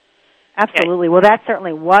all. Absolutely. Well, that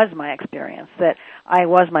certainly was my experience, that I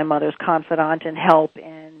was my mother's confidant and help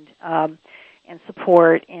and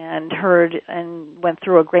support and heard and went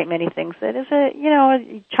through a great many things that as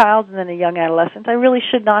a child and then a young adolescent I really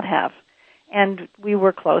should not have. And we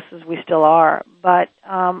were close as we still are. But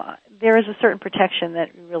there is a certain protection that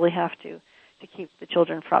we really have to keep the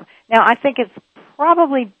children from. Now, I think it's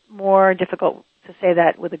probably more difficult to say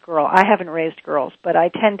that with a girl. I haven't raised girls, but I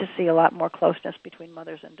tend to see a lot more closeness between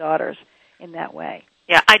mothers and daughters in that way.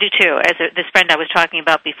 Yeah, I do too. This friend I was talking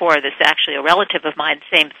about before, this is actually a relative of mine,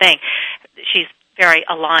 same thing. She's very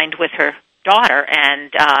aligned with her daughter,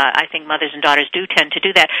 and I think mothers and daughters do tend to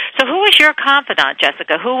do that. So who was your confidant,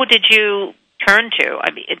 Jessica? Who did you turn to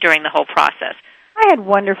during the whole process? I had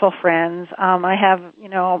wonderful friends. I have,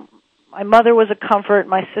 my mother was a comfort.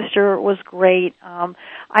 My sister was great.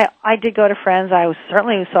 I did go to friends. I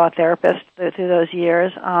certainly saw a therapist through those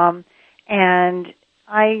years. And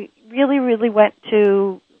I really, really went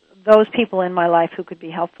to those people in my life who could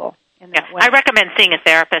be helpful in that way. I recommend seeing a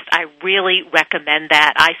therapist. I really recommend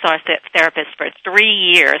that. I saw a therapist for 3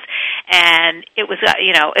 years, and it was,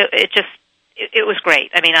 it was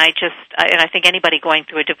great. I mean, and I think anybody going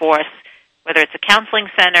through a divorce, whether it's a counseling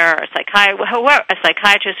center or a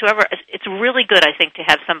psychiatrist, whoever, it's really good, I think, to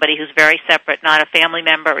have somebody who's very separate, not a family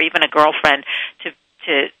member or even a girlfriend, to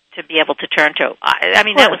be able to turn to. I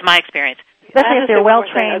mean, that was my experience. Especially if they're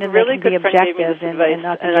well-trained and they can be objective and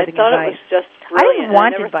not be giving advice. I thought it was just brilliant. I didn't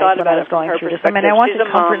want advice when I was going through this. I mean, I wanted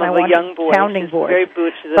comfort and I wanted sounding board.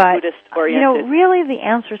 She's very Buddhist-oriented. Really the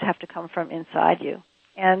answers have to come from inside you.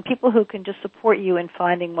 And people who can just support you in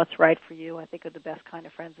finding what's right for you, I think, are the best kind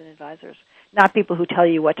of friends and advisors, not people who tell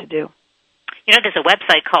you what to do. There's a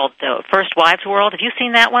website called the First Wives World. Have you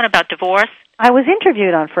seen that one about divorce? I was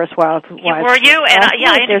interviewed on First Wives. Were you? And I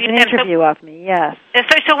there's interviewed an interview of me. Yes.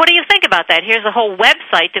 So what do you think about that? Here's a whole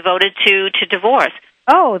website devoted to divorce.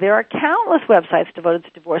 Oh, there are countless websites devoted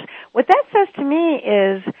to divorce. What that says to me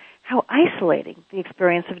is how isolating the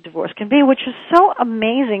experience of divorce can be, which is so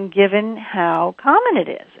amazing given how common it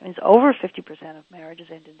is. I mean, it's over 50% of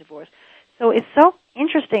marriages end in divorce. So it's so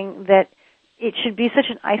interesting that it should be such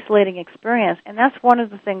an isolating experience, and that's one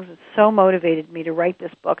of the things that so motivated me to write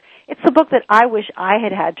this book. It's the book that I wish I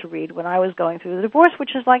had to read when I was going through the divorce,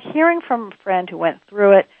 which is like hearing from a friend who went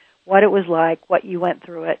through it, what it was like, what you went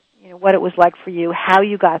through it, what it was like for you, how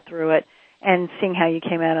you got through it, and seeing how you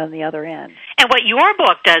came out on the other end. And what your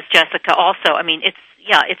book does, Jessica, also, I mean,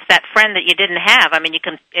 it's that friend that you didn't have. I mean, you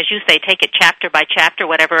can, as you say, take it chapter by chapter,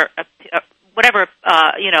 whatever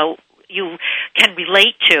you can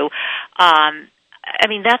relate to. I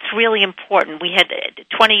mean, that's really important. We had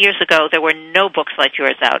 20 years ago, there were no books like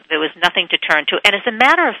yours out. There was nothing to turn to. And as a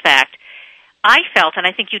matter of fact, I felt, and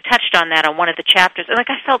I think you touched on that on one of the chapters, like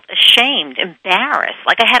I felt ashamed, embarrassed,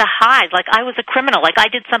 like I had to hide, like I was a criminal, like I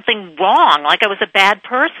did something wrong, like I was a bad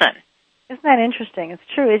person. Isn't that interesting? It's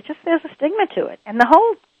true. It's just there's a stigma to it. And the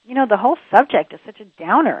whole subject is such a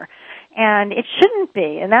downer. And it shouldn't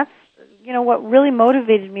be. And that's what really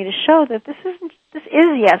motivated me to show that this is,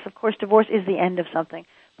 yes, of course, divorce is the end of something,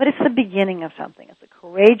 but it's the beginning of something. It's a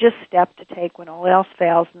courageous step to take when all else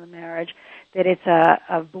fails in the marriage, that it's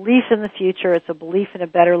a belief in the future, it's a belief in a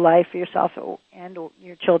better life for yourself and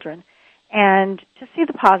your children, and to see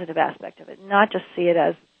the positive aspect of it, not just see it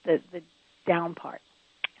as the down part.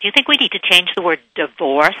 Do you think we need to change the word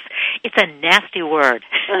divorce? It's a nasty word.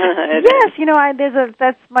 Yes,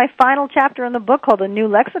 that's my final chapter in the book called A New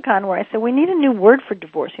Lexicon, where I say we need a new word for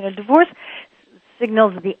divorce. Divorce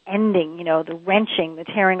signals the ending, the wrenching, the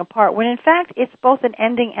tearing apart, when in fact it's both an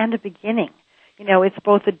ending and a beginning. It's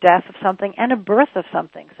both a death of something and a birth of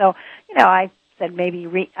something. So, I said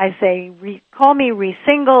call me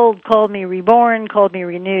re-singled, call me reborn, call me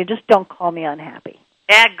renewed, just don't call me unhappy.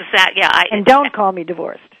 Exactly. Yeah. And don't call me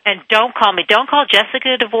divorced. And don't call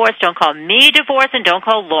Jessica divorced, don't call me divorced, and don't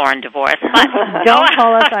call Lauren divorced. Don't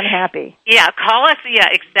call us unhappy. Yeah, call us,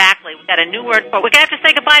 exactly. We've got a new word for it. We're going to have to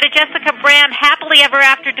say goodbye to Jessica Bram, Happily Ever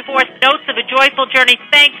After Divorce, Notes of a Joyful Journey.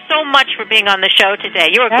 Thanks so much for being on the show today.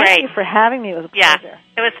 You were great. Thank you for having me. It was a pleasure.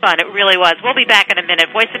 It was fun. It really was. We'll be back in a minute.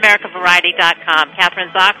 VoiceAmericaVariety.com.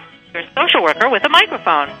 Kathryn Zox, your social worker with a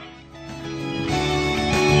microphone.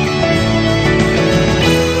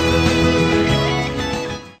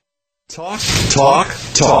 Talk.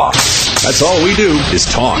 That's all we do is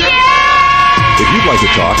talk. If you'd like to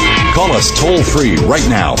talk, call us toll-free right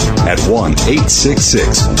now at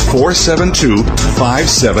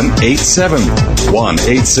 1-866-472-5787.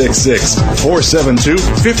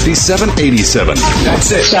 1-866-472-5787.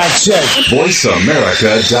 That's it.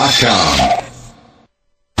 VoiceAmerica.com.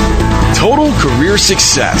 Total career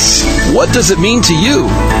success. What does it mean to you?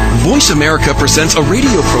 Voice America presents a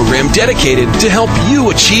radio program dedicated to help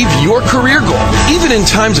you achieve your career goal. Even in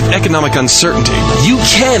times of economic uncertainty, you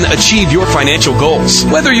can achieve your financial goals.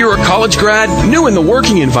 Whether you're a college grad, new in the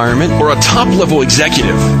working environment, or a top-level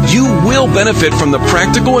executive, you will benefit from the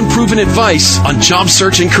practical and proven advice on job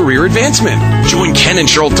search and career advancement. Join Ken and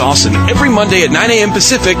Cheryl Dawson every Monday at 9 a.m.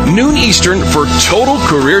 Pacific, noon Eastern for Total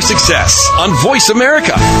Career Success on Voice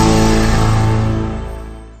America.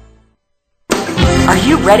 Are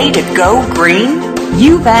you ready to go green?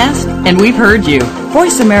 You've asked, and we've heard you.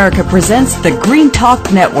 Voice America presents the Green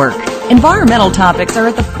Talk Network. Environmental topics are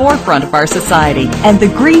at the forefront of our society, and the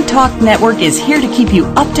Green Talk Network is here to keep you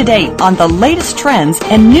up to date on the latest trends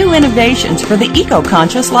and new innovations for the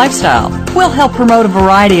eco-conscious lifestyle. We'll help promote a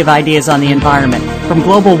variety of ideas on the environment, from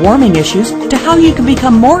global warming issues to how you can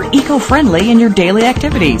become more eco-friendly in your daily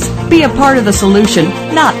activities. Be a part of the solution,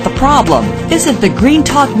 not the problem. Visit the Green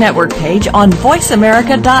Talk Network page on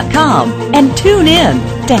voiceamerica.com and tune in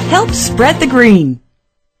to help spread the green.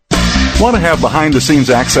 Want to have behind-the-scenes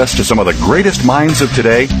access to some of the greatest minds of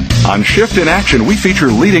today? On Shift in Action, we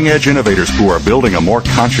feature leading-edge innovators who are building a more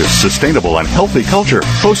conscious, sustainable, and healthy culture.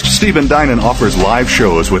 Host Stephen Dinan offers live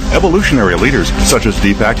shows with evolutionary leaders such as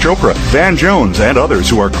Deepak Chopra, Van Jones, and others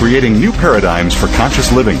who are creating new paradigms for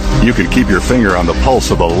conscious living. You can keep your finger on the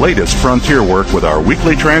pulse of the latest frontier work with our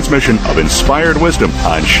weekly transmission of inspired wisdom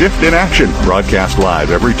on Shift in Action, broadcast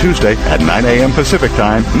live every Tuesday at 9 a.m. Pacific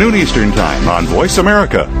Time, noon Eastern Time on Voice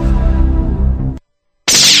America.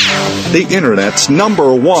 The Internet's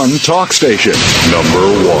 #1 talk station.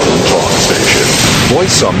 #1 talk station.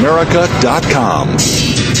 VoiceAmerica.com.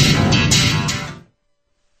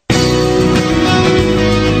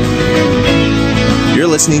 You're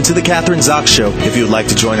listening to The Kathryn Zox Show. If you would like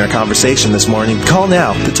to join our conversation this morning, call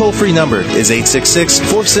now. The toll-free number is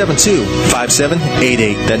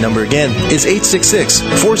 866-472-5788. That number again is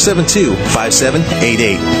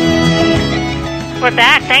 866-472-5788. We're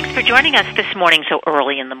back. Thanks for joining us this morning so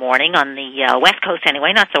early in the morning on the West Coast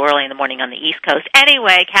anyway, not so early in the morning on the East Coast.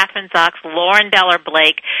 Anyway, Kathryn Zox, Lauren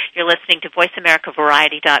Beller-Blake, you're listening to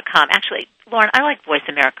VoiceAmericaVariety.com. Actually, Lauren, I like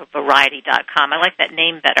VoiceAmericaVariety.com. I like that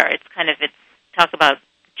name better. It's talk about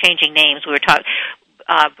changing names. We were talking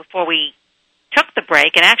before we took the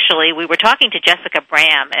break, and actually we were talking to Jessica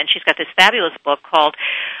Bram, and she's got this fabulous book called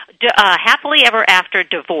Happily Ever After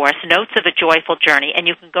Divorce, Notes of a Joyful Journey, and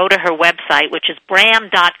you can go to her website, which is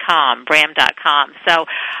bram.com. So,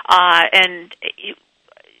 and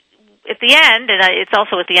at the end, and it's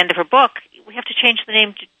also at the end of her book, we have to change the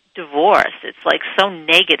name to divorce. It's like so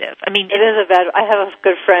negative. I mean, it is a bad. I have a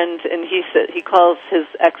good friend, and he calls his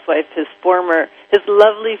ex-wife his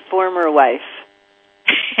lovely former wife.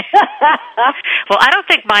 Well, I don't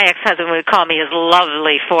think my ex-husband would call me his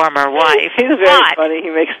lovely former wife. He's very funny. He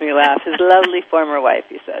makes me laugh. His lovely former wife,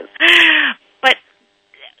 he says. But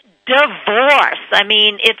divorce, I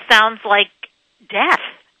mean, it sounds like death.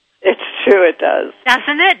 It's true, it does.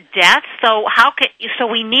 Doesn't it? Death? So so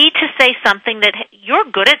we need to say something that you're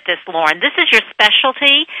good at this, Lauren. This is your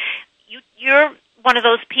specialty. You're one of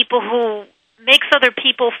those people who makes other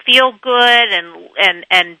people feel good and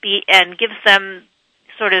gives them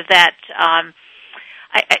sort of that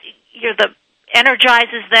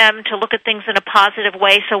energizes them to look at things in a positive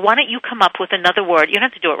way. So why don't you come up with another word? You don't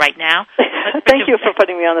have to do it right now. Thank you for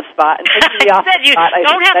putting me on the spot. And taking me off the spot. You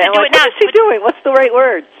don't have to do it now. What is she doing? What's the right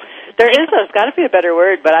word? There's got to be a better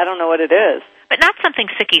word, but I don't know what it is. But not something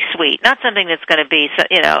sicky sweet, not something that's going to be,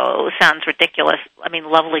 sounds ridiculous. I mean,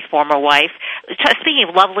 lovely former wife. Speaking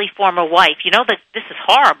of lovely former wife, you know that this is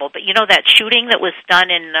horrible, but you know that shooting that was done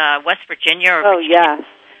in West Virginia? Yes.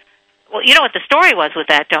 Well, you know what the story was with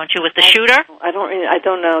that, don't you, with the shooter? I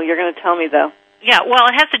don't know. You're going to tell me, though. Yeah, well,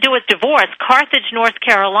 it has to do with divorce. Carthage, North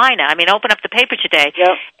Carolina. I mean, open up the paper today.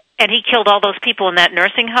 Yep. And he killed all those people in that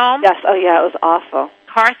nursing home? Yes. Oh, yeah, it was awful.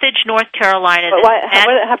 Carthage, North Carolina. But what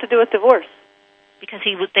did it have to do with divorce? Because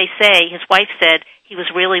his wife said he was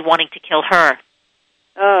really wanting to kill her.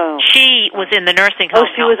 Oh. She was in the nursing home. Oh,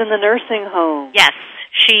 she was in the nursing home. Yes.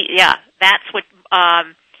 That's what...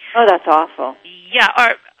 oh, that's awful.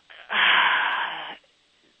 Yeah,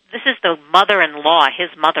 this is the mother-in-law, his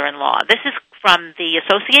mother-in-law. This is from the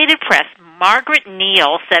Associated Press. Margaret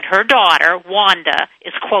Neal said her daughter, Wanda,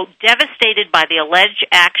 is, quote, devastated by the alleged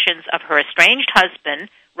actions of her estranged husband,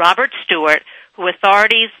 Robert Stewart, who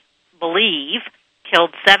authorities believe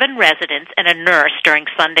killed 7 residents and a nurse during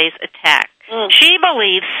Sunday's attack. She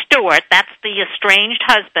believes Stewart, that's the estranged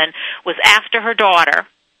husband, was after her daughter,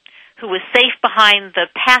 who was safe behind the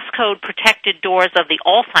passcode-protected doors of the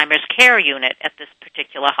Alzheimer's care unit at this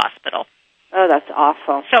particular hospital. Oh, that's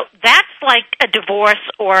awful. So that's like a divorce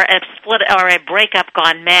or a split or a breakup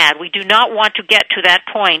gone mad. We do not want to get to that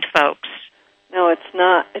point, folks. No, it's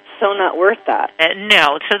not. It's so not worth that.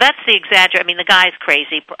 No, so that's the exaggeration. I mean, the guy's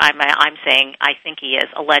crazy. I'm saying I think he is,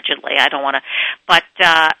 allegedly. I don't want to. But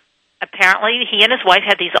apparently he and his wife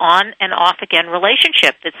had these on and off again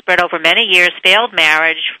relationships that spread over many years, failed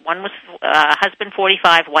marriage. One was husband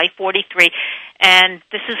 45, wife 43, and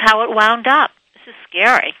this is how it wound up. This is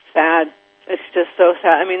scary. Sad. It's just so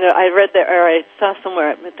sad. I mean, I read there, or I saw somewhere,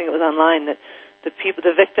 I think it was online, that the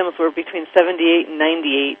victims were between 78 and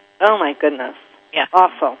 98. Oh, my goodness. Yeah.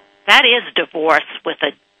 Awful. That is divorce with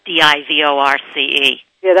a divorce.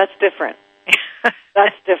 Yeah, that's different.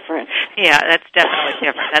 That's different. Yeah, that's definitely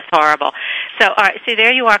different. That's horrible. So, all right, see,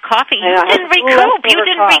 there you are coughing. You didn't recoup. You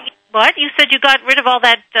didn't what? You said you got rid of all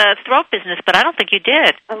that throat business, but I don't think you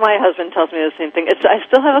did. My husband tells me the same thing. I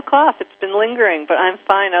still have a cough. It's been lingering, but I'm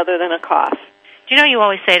fine other than a cough. Do you know, you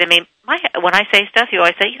always say to me, when I say stuff, you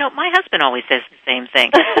always say, my husband always says the same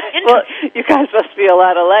thing. Well, you guys must be a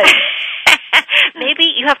lot alike.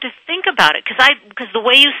 Maybe you have to think about it, because the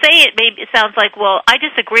way you say it, maybe it sounds like, well, I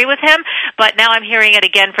disagree with him, but now I'm hearing it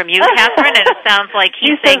again from you, Kathryn, and it sounds like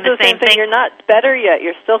he's saying the same thing. You're not better yet.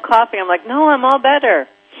 You're still coughing. I'm like, no, I'm all better.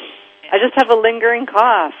 I just have a lingering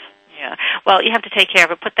cough. Yeah. Well, you have to take care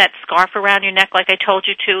of it. Put that scarf around your neck like I told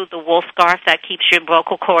you to, the wool scarf that keeps your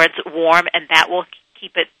vocal cords warm, and that will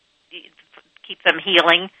keep them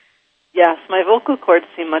healing. Yes, my vocal cords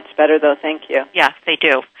seem much better, though. Thank you. Yes, they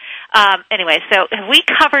do. Anyway, so have we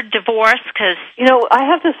covered divorce? Because I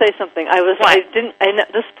have to say something.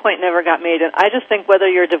 This point never got made, and I just think whether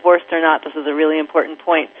you're divorced or not, this is a really important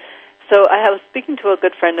point. So I was speaking to a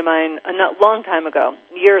good friend of mine a long time ago,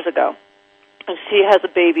 years ago, and she has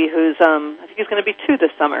a baby who's, I think he's going to be 2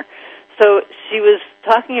 this summer. So she was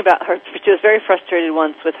talking about she was very frustrated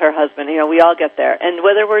once with her husband. We all get there. And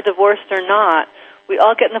whether we're divorced or not, we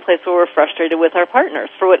all get in a place where we're frustrated with our partners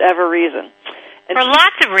for whatever reason. And for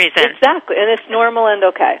lots of reasons. Exactly, and it's normal and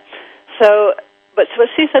okay. So, but what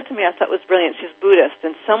she said to me I thought was brilliant. She's Buddhist,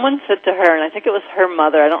 and someone said to her, and I think it was her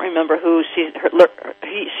mother, I don't remember who she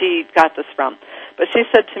got this from, but she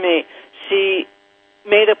said to me, she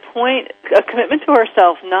made a commitment to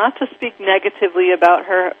herself not to speak negatively about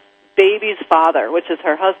her baby's father, which is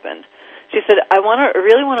her husband. She said, I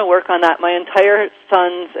really want to work on that. My entire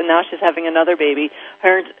son's, and now she's having another baby.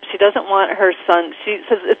 She doesn't want her son. She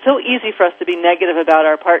says it's so easy for us to be negative about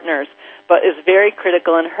our partners, but is very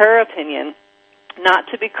critical, in her opinion, not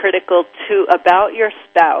to be critical about your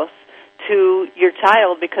spouse to your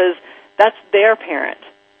child, because that's their parent,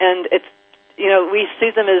 and it's we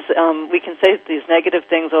see them as we can say these negative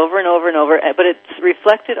things over and over and over, but it's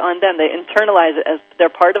reflected on them. They internalize it as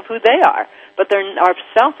they're part of who they are, but our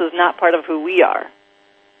spouse is not part of who we are.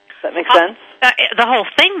 Does that make sense? The whole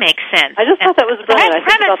thing makes sense. I just thought that was brilliant. The whole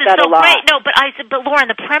premise is so great. No, but Lauren,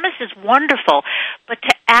 the premise is wonderful, but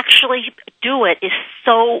to actually do it is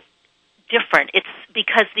so different. It's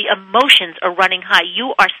because the emotions are running high.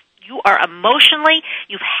 You are emotionally,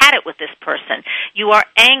 you've had it with this person. You are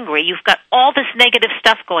angry. You've got all this negative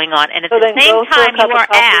stuff going on, and at the same time you are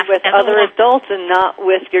asked with other adults and not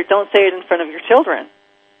with don't say it in front of your children.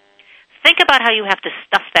 Think about how you have to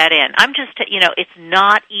stuff that in. It's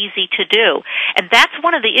not easy to do. And that's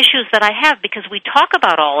one of the issues that I have, because we talk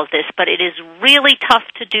about all of this, but it is really tough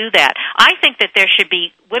to do that. I think that there should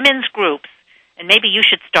be women's groups, and maybe you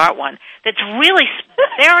should start one, that's really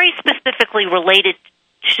very specifically related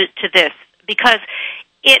to this, because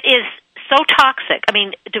it is so toxic. I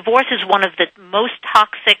mean, divorce is one of the most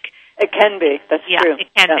toxic. It can be. That's true.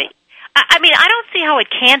 It can be. I mean, I don't see how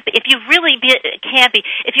it can't be. It can't be.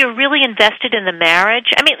 If you're really invested in the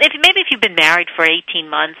marriage, I mean, maybe if you've been married for 18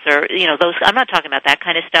 months or, those, I'm not talking about that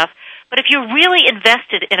kind of stuff, but if you're really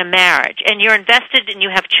invested in a marriage and you're invested and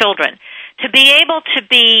you have children, to be able to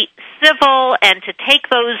be civil and to take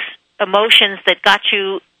those emotions that got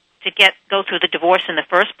you to go through the divorce in the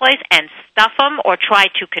first place and stuff them or try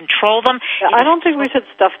to control them. I don't think we should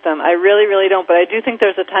stuff them. I really, really don't, but I do think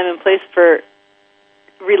there's a time and place for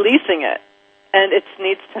releasing it, and it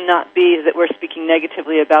needs to not be that we're speaking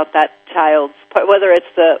negatively about that child's, whether it's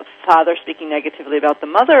the father speaking negatively about the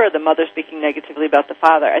mother or the mother speaking negatively about the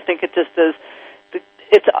father. I think it just is,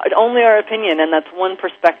 it's only our opinion, and that's one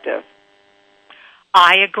perspective.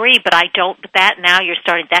 I agree, but now you're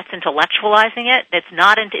starting, that's intellectualizing it. It's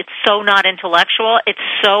so not intellectual. It's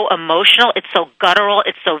so emotional. It's so guttural.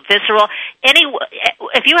 It's so visceral.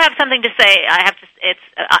 If you have something to say,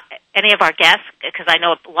 any of our guests, because I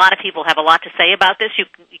know a lot of people have a lot to say about this, you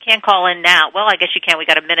can't call in now. Well, I guess you can. We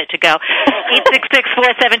got a minute to go.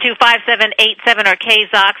 866-472-5787 or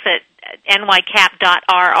KZOX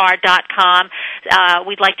nycap.rr.com.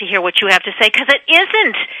 We'd like to hear what you have to say, because it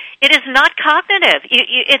is not cognitive.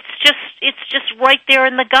 It's just right there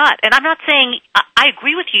in the gut. And I'm not saying, I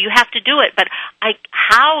agree with you, you have to do it, but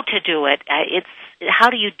how to do it, how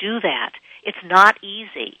do you do that? It's not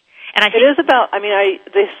easy. And I think it is about,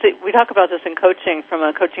 we talk about this in coaching from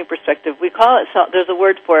a coaching perspective. We call it, there's a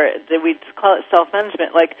word for it, we call it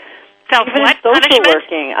self-management. Like, even in social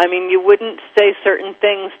working, you wouldn't say certain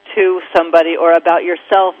things to somebody or about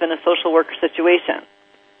yourself in a social worker situation,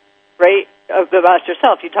 right? About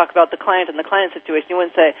yourself. You talk about the client and the client situation. You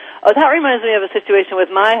wouldn't say, oh, that reminds me of a situation with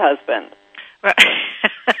my husband. Right?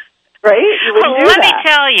 You wouldn't do let that. Me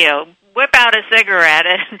tell you, whip out a cigarette,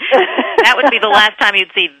 and that would be the last time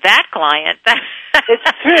you'd see that client. It's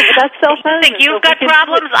true, but that's self-management. You think you've got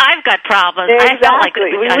problems? I've got problems. Exactly. I felt like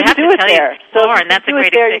we I have do to it tell there. you, So Lauren, that's a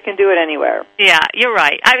great example. You can do it anywhere. Yeah, you're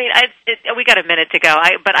right. We got a minute to go,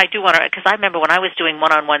 but I do want to, because I remember when I was doing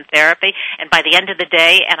one-on-one therapy, and by the end of the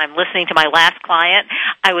day, and I'm listening to my last client,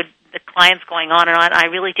 the client's going on and on, I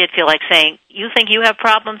really did feel like saying, you think you have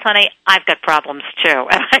problems, honey? I've got problems, too.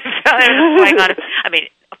 And I felt it was going on.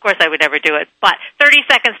 Of course I would never do it, but 30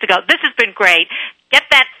 seconds to go. This has been great. Get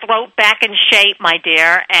that throat back in shape, my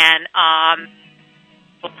dear, and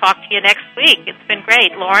we'll talk to you next week. It's been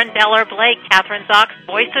great. Lauren Beller Blake, Kathryn Zox,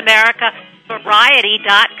 Voice America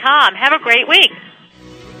Variety.com. Have a great week.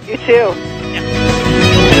 You too. Yeah.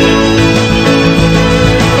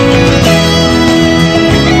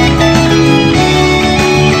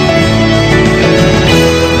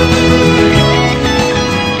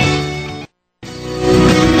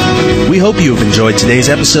 We hope you have enjoyed today's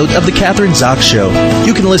episode of The Kathryn Zox Show.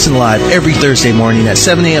 You can listen live every Thursday morning at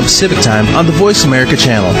 7 a.m. Pacific Time on the Voice America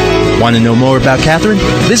channel. Want to know more about Kathryn?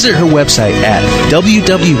 Visit her website at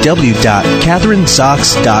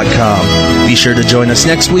www.kathrynzox.com. Be sure to join us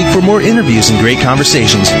next week for more interviews and great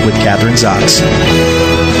conversations with Kathryn Zox.